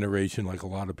older generation, like a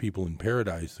lot of people in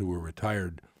Paradise who were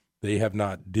retired, they have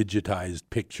not digitized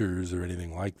pictures or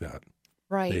anything like that.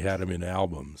 Right. They had them in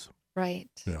albums. Right.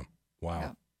 Yeah. Wow.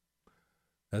 Yeah.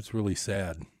 That's really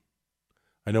sad.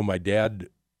 I know my dad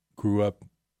grew up,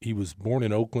 he was born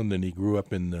in Oakland, and he grew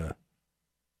up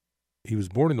he was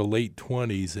born in the late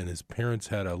 20s, and his parents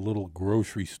had a little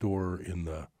grocery store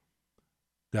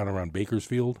down around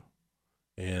Bakersfield.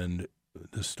 And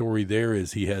the story there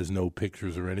is he has no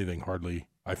pictures or anything, hardly.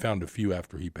 I found a few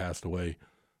after he passed away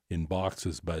in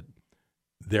boxes, but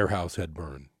their house had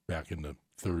burned back in the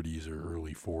 30s or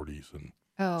early 40s. And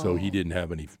so he didn't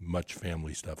have much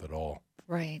family stuff at all.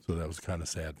 Right. So that was kind of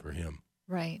sad for him.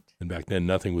 Right. And back then,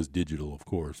 nothing was digital, of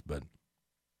course. But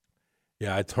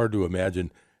yeah, it's hard to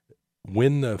imagine.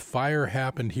 When the fire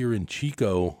happened here in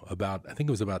Chico, I think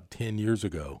it was about 10 years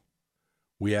ago,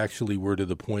 we actually were to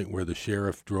the point where the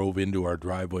sheriff drove into our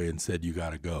driveway and said, "You got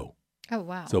to go." Oh,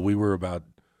 wow. So we were about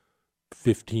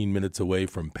 15 minutes away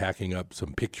from packing up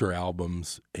some picture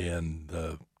albums and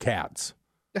the cats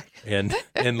and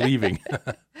leaving.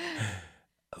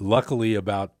 Luckily,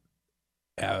 about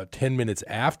 10 minutes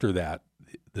after that,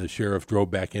 the sheriff drove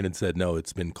back in and said, "No,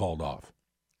 it's been called off."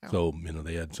 Oh. So,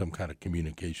 they had some kind of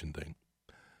communication thing.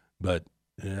 But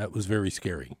that was very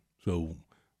scary. So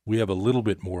we have a little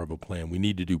bit more of a plan. We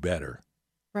need to do better.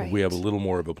 Right. We have a little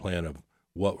more of a plan of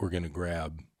what we're going to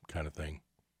grab, kind of thing.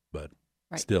 But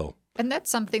Right. still. And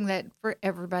that's something that for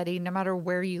everybody, no matter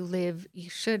where you live, you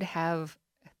should have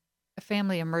a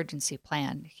family emergency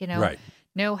plan. Right.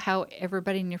 Know how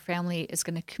everybody in your family is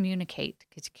going to communicate,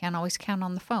 because you can't always count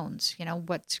on the phones.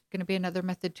 What's going to be another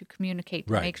method to communicate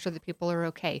to Right. make sure that people are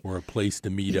okay. Or a place to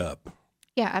meet up.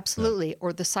 Yeah, absolutely.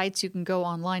 Or the sites you can go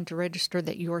online to register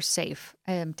that you're safe,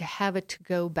 to have a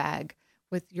to-go bag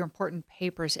with your important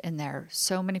papers in there.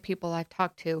 So many people I've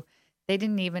talked to, they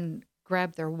didn't even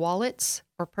grab their wallets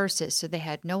or purses, so they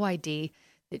had no ID,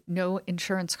 no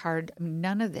insurance card,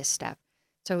 none of this stuff.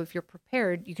 So if you're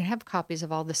prepared, you can have copies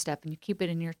of all this stuff, and you keep it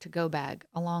in your to-go bag,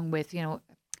 along with,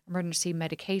 emergency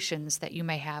medications that you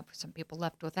may have. Some people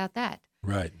left without that.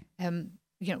 Right.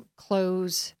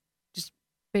 Clothes, just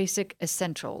basic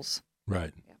essentials.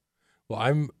 Right. Yeah.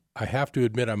 Well, I have to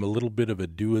admit, I'm a little bit of a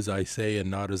do as I say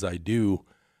and not as I do.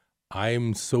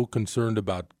 I'm so concerned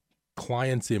about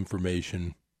clients'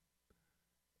 information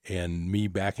and me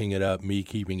backing it up, me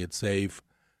keeping it safe.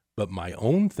 But my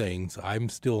own things, I'm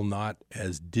still not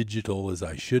as digital as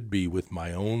I should be with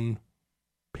my own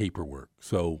paperwork.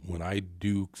 So when I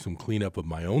do some cleanup of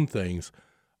my own things,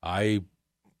 I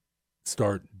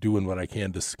start doing what I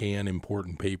can to scan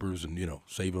important papers and,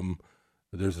 save them.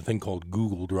 There's a thing called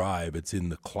Google Drive. It's in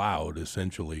the cloud,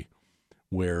 essentially,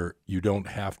 where you don't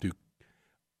have to.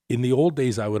 In the old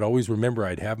days, I would always remember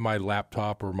I'd have my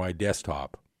laptop or my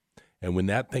desktop. And when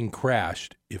that thing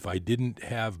crashed, if I didn't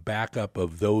have backup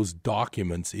of those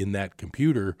documents in that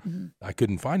computer, I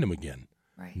couldn't find them again.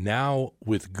 Right. Now,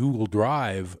 with Google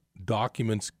Drive,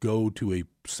 documents go to a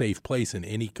safe place and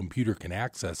any computer can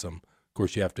access them. Of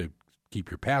course, you have to keep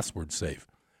your password safe.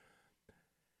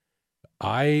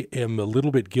 I am a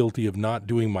little bit guilty of not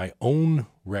doing my own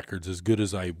records as good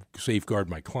as I safeguard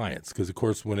my clients. Because, of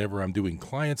course, whenever I'm doing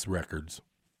clients' records,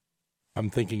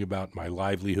 I'm thinking about my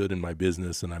livelihood and my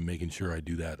business, and I'm making sure I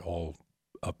do that all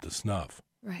up to snuff.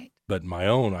 Right. But my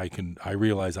own, I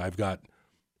realize I've got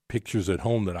pictures at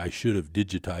home that I should have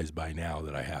digitized by now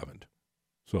that I haven't.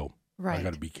 So I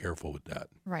got to be careful with that.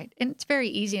 Right. And it's very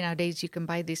easy nowadays. You can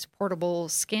buy these portable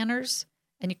scanners,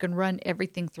 and you can run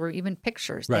everything through, even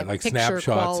pictures. Right, like snapshots,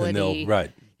 quality. And they'll,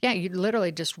 right. Yeah, you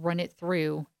literally just run it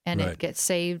through, and it gets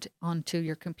saved onto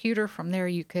your computer. From there,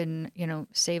 you can,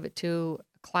 save it to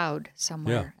cloud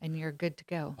somewhere, and you're good to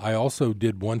go. I also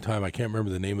did one time, I can't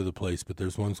remember the name of the place, but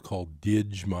there's ones called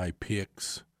Dig My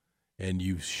Pics, and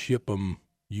you ship them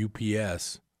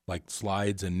UPS, like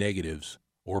slides and negatives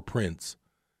or prints,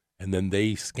 and then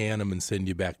they scan them and send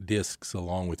you back discs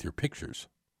along with your pictures.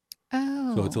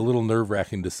 Oh. So it's a little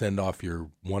nerve-wracking to send off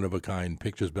your one-of-a-kind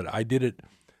pictures, but I did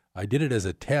it as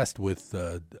a test with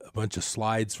a bunch of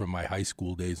slides from my high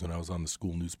school days when I was on the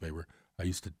school newspaper. I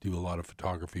used to do a lot of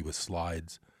photography with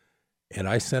slides, and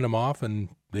I sent them off, and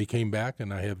they came back,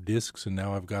 and I have discs, and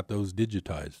now I've got those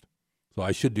digitized. So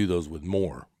I should do those with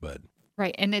more, but.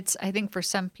 Right, and I think for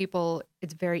some people,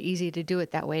 it's very easy to do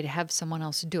it that way, to have someone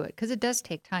else do it, because it does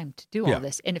take time to do all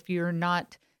this. And if you're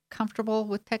not comfortable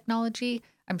with technology,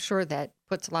 I'm sure that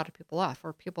puts a lot of people off,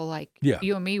 or people like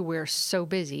you and me, we're so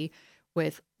busy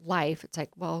with life. It's like,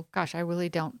 well, gosh, I really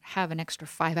don't have an extra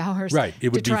 5 hours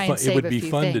it would to try and save it would be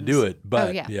fun things. to do it,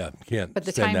 but can't. But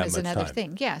the spend time that is much another time.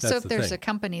 thing. Yeah. That's so if the there's thing. a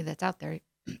company that's out there,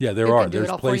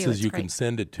 there's places you can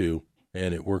send it to,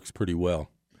 and it works pretty well.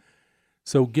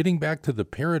 So getting back to the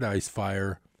Paradise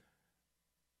Fire,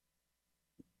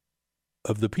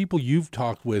 of the people you've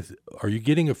talked with, are you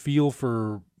getting a feel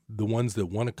for the ones that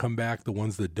want to come back, the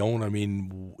ones that don't? I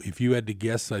mean, if you had to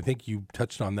guess, I think you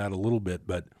touched on that a little bit,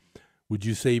 but would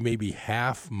you say maybe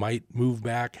half might move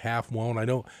back, half won't? I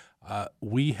know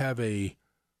we have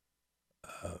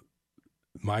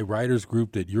my writers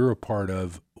group that you're a part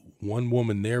of. One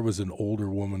woman there was an older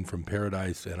woman from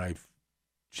Paradise, and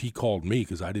she called me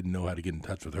because I didn't know how to get in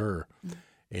touch with her.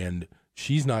 And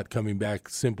she's not coming back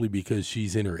simply because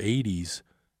she's in her 80s,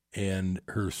 and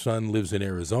her son lives in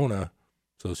Arizona,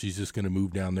 so she's just going to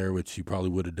move down there, which she probably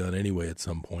would have done anyway at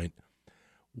some point.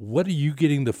 What are you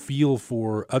getting the feel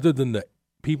for, other than the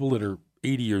people that are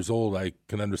 80 years old? I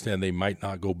can understand they might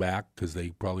not go back because they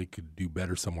probably could do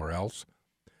better somewhere else.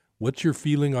 What's your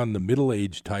feeling on the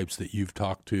middle-aged types that you've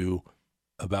talked to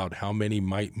about how many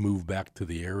might move back to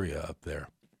the area up there?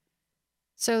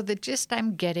 So the gist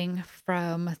I'm getting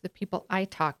from the people I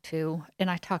talk to,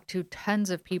 and I talk to tons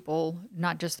of people,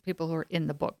 not just the people who are in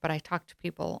the book, but I talk to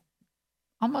people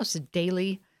almost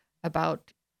daily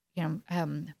about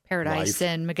Paradise life.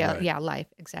 and Miguel. Right. Yeah, life,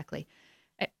 exactly.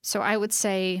 So I would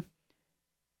say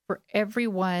for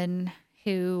everyone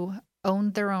who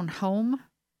owned their own home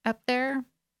up there,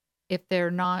 if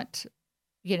they're not,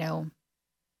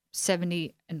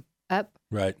 70 and up,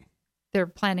 right, they're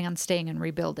planning on staying and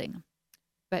rebuilding.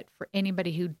 But for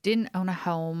anybody who didn't own a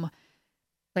home,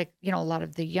 like, a lot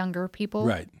of the younger people,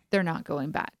 right, they're not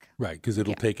going back. Right, because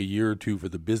it'll take a year or two for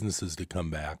the businesses to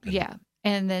come back. Yeah.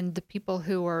 And then the people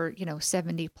who are,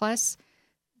 70 plus,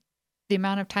 the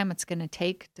amount of time it's going to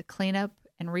take to clean up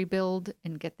and rebuild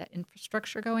and get that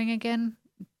infrastructure going again,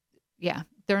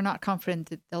 they're not confident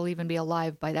that they'll even be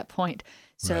alive by that point.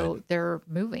 So they're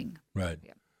moving. Right.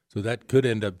 Yeah. So that could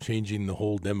end up changing the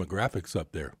whole demographics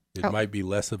up there. It might be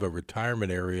less of a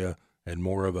retirement area and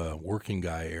more of a working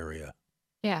guy area.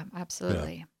 Yeah,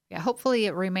 absolutely. Yeah, hopefully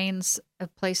it remains a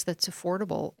place that's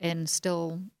affordable and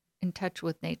still in touch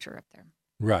with nature up there.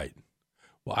 Right.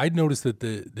 Well, I'd noticed that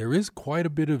there is quite a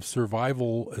bit of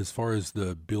survival as far as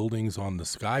the buildings on the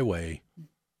Skyway.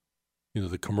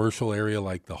 The commercial area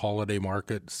like the Holiday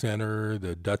Market Center,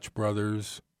 the Dutch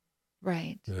Brothers.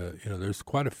 Right. There's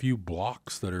quite a few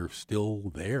blocks that are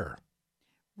still there.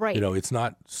 Right. It's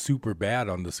not super bad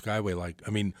on the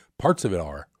Skyway. Parts of it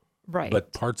are. Right.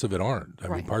 But parts of it aren't.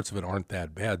 Parts of it aren't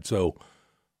that bad. So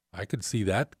I could see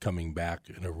that coming back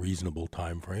in a reasonable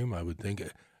time frame, I would think.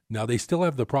 Now, they still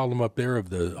have the problem up there of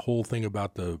the whole thing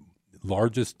about the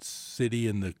largest city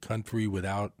in the country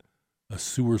without a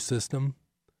sewer system.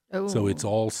 Oh. So it's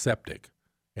all septic.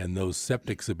 And those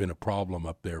septics have been a problem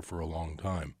up there for a long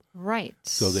time. Right.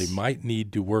 So they might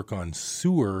need to work on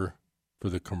sewer for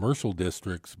the commercial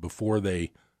districts before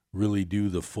they really do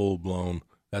the full-blown.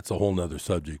 That's a whole nother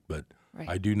subject, but Right.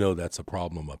 I do know that's a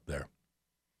problem up there.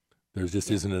 There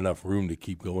just isn't enough room to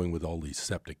keep going with all these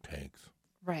septic tanks.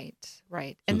 Right,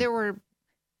 right. And there were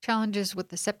challenges with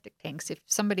the septic tanks. If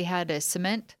somebody had a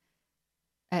cement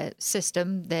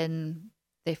system, then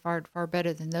they fared far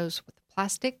better than those with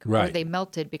plastic, or Right. they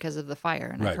melted because of the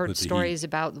fire. And Right, I've heard with the stories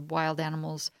about the wild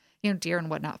animals, deer and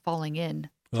whatnot, falling in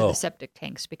to the septic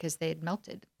tanks because they had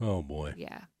melted. Oh, boy.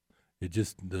 Yeah. It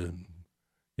just, the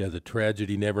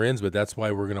tragedy never ends, but that's why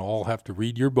we're going to all have to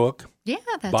read your book. Yeah,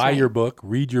 that's Buy right. your book,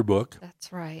 read your book.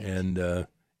 That's right. And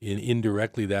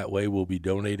indirectly that way we'll be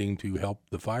donating to help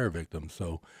the fire victims.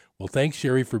 So, well, thanks,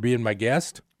 Sherry, for being my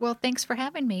guest. Well, thanks for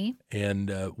having me.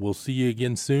 And we'll see you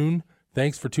again soon.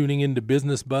 Thanks for tuning in to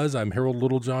Business Buzz. I'm Harold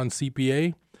Littlejohn,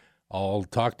 CPA. I'll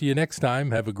talk to you next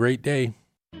time. Have a great day.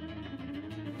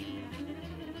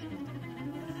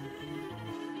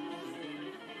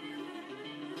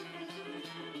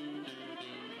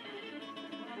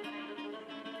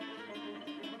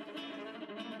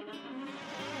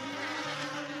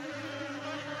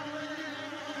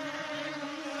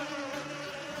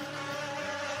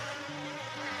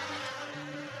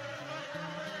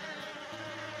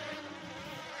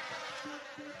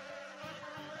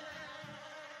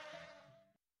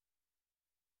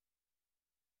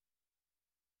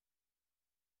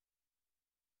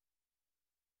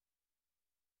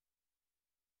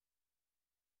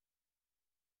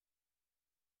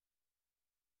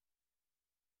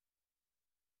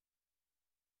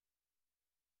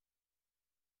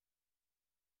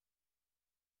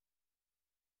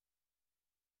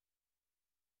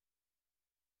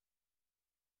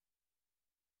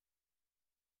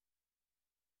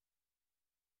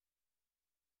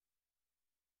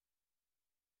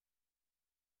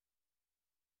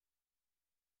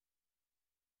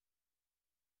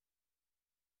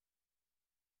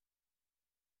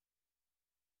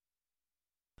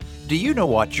 Do you know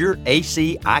what your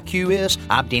AC IQ is?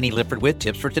 I'm Danny Lifford with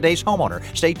Tips for Today's Homeowner.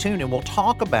 Stay tuned and we'll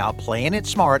talk about playing it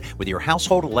smart with your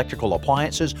household electrical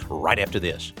appliances right after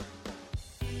this.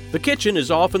 The kitchen is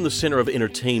often the center of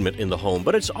entertainment in the home,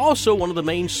 but it's also one of the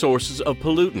main sources of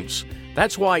pollutants.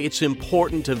 That's why it's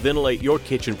important to ventilate your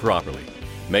kitchen properly.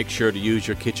 Make sure to use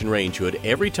your kitchen range hood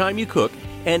every time you cook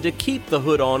and to keep the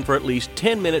hood on for at least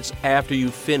 10 minutes after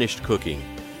you've finished cooking.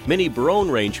 Many Braun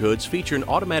range hoods feature an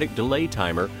automatic delay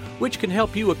timer, which can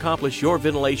help you accomplish your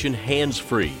ventilation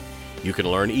hands-free. You can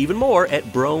learn even more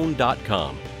at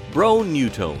Braun.com. Braun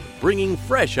NewTone, bringing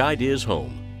fresh ideas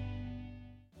home.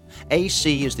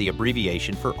 AC is the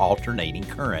abbreviation for alternating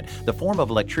current, the form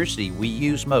of electricity we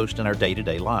use most in our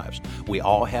day-to-day lives. We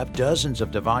all have dozens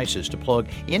of devices to plug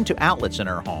into outlets in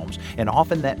our homes, and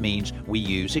often that means we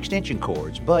use extension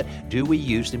cords. But do we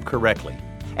use them correctly?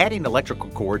 Adding electrical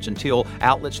cords until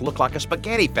outlets look like a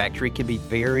spaghetti factory can be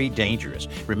very dangerous.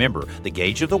 Remember, the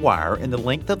gauge of the wire and the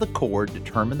length of the cord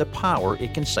determine the power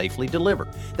it can safely deliver.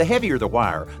 The heavier the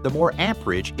wire, the more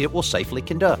amperage it will safely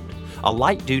conduct. A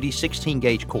light-duty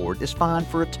 16-gauge cord is fine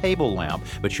for a table lamp,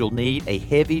 but you'll need a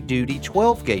heavy-duty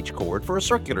 12-gauge cord for a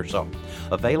circular saw.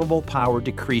 Available power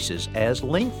decreases as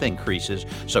length increases,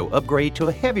 so upgrade to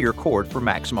a heavier cord for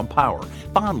maximum power.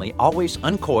 Finally, always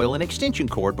uncoil an extension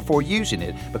cord before using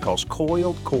it because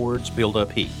coiled cords build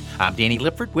up heat. I'm Danny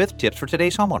Lipford with Tips for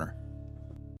Today's Homeowner.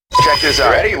 Check this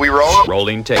out. Ready? We rolling?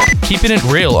 Rolling tape. Keeping it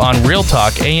real on Real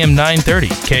Talk AM 930,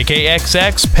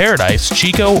 KKXX, Paradise,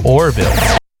 Chico,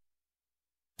 Oroville.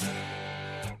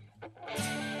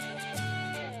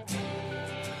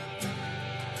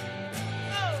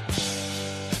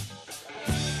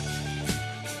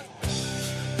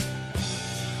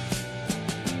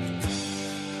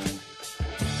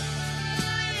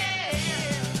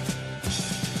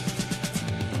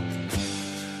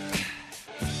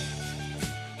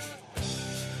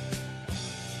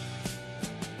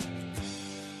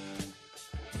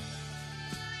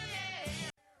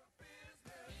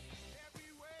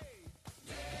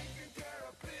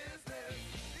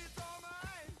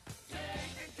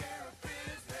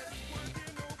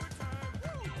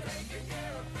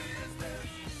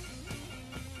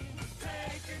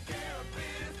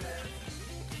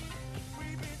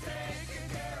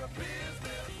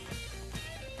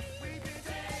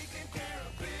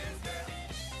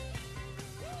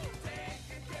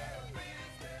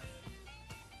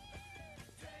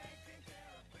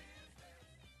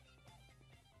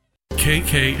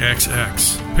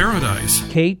 KKXX, Paradise,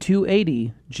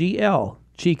 K280GL,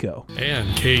 Chico, and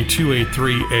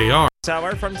K283AR.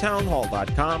 Hour from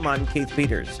townhall.com. I'm Keith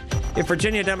Peters. If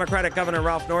Virginia Democratic Governor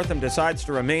Ralph Northam decides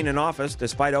to remain in office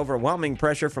despite overwhelming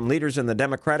pressure from leaders in the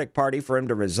Democratic Party for him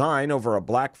to resign over a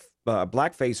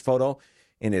blackface photo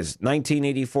in his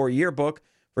 1984 yearbook,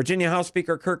 Virginia House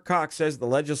Speaker Kirk Cox says the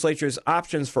legislature's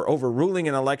options for overruling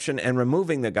an election and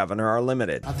removing the governor are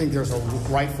limited. I think there's a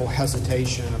rightful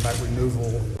hesitation about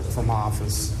removal from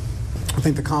office. I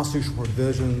think the constitutional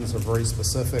provisions are very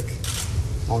specific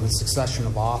on the succession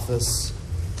of office.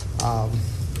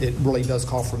 It really does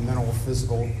call for mental or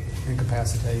physical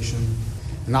incapacitation.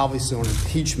 And obviously on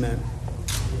impeachment,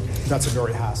 that's a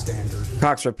very high standard.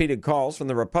 Cox repeated calls from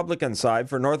the Republican side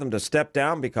for Northam to step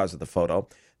down because of the photo.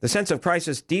 The sense of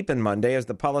crisis deepened Monday as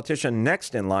the politician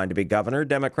next in line to be governor,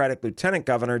 Democratic Lieutenant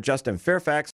Governor Justin Fairfax,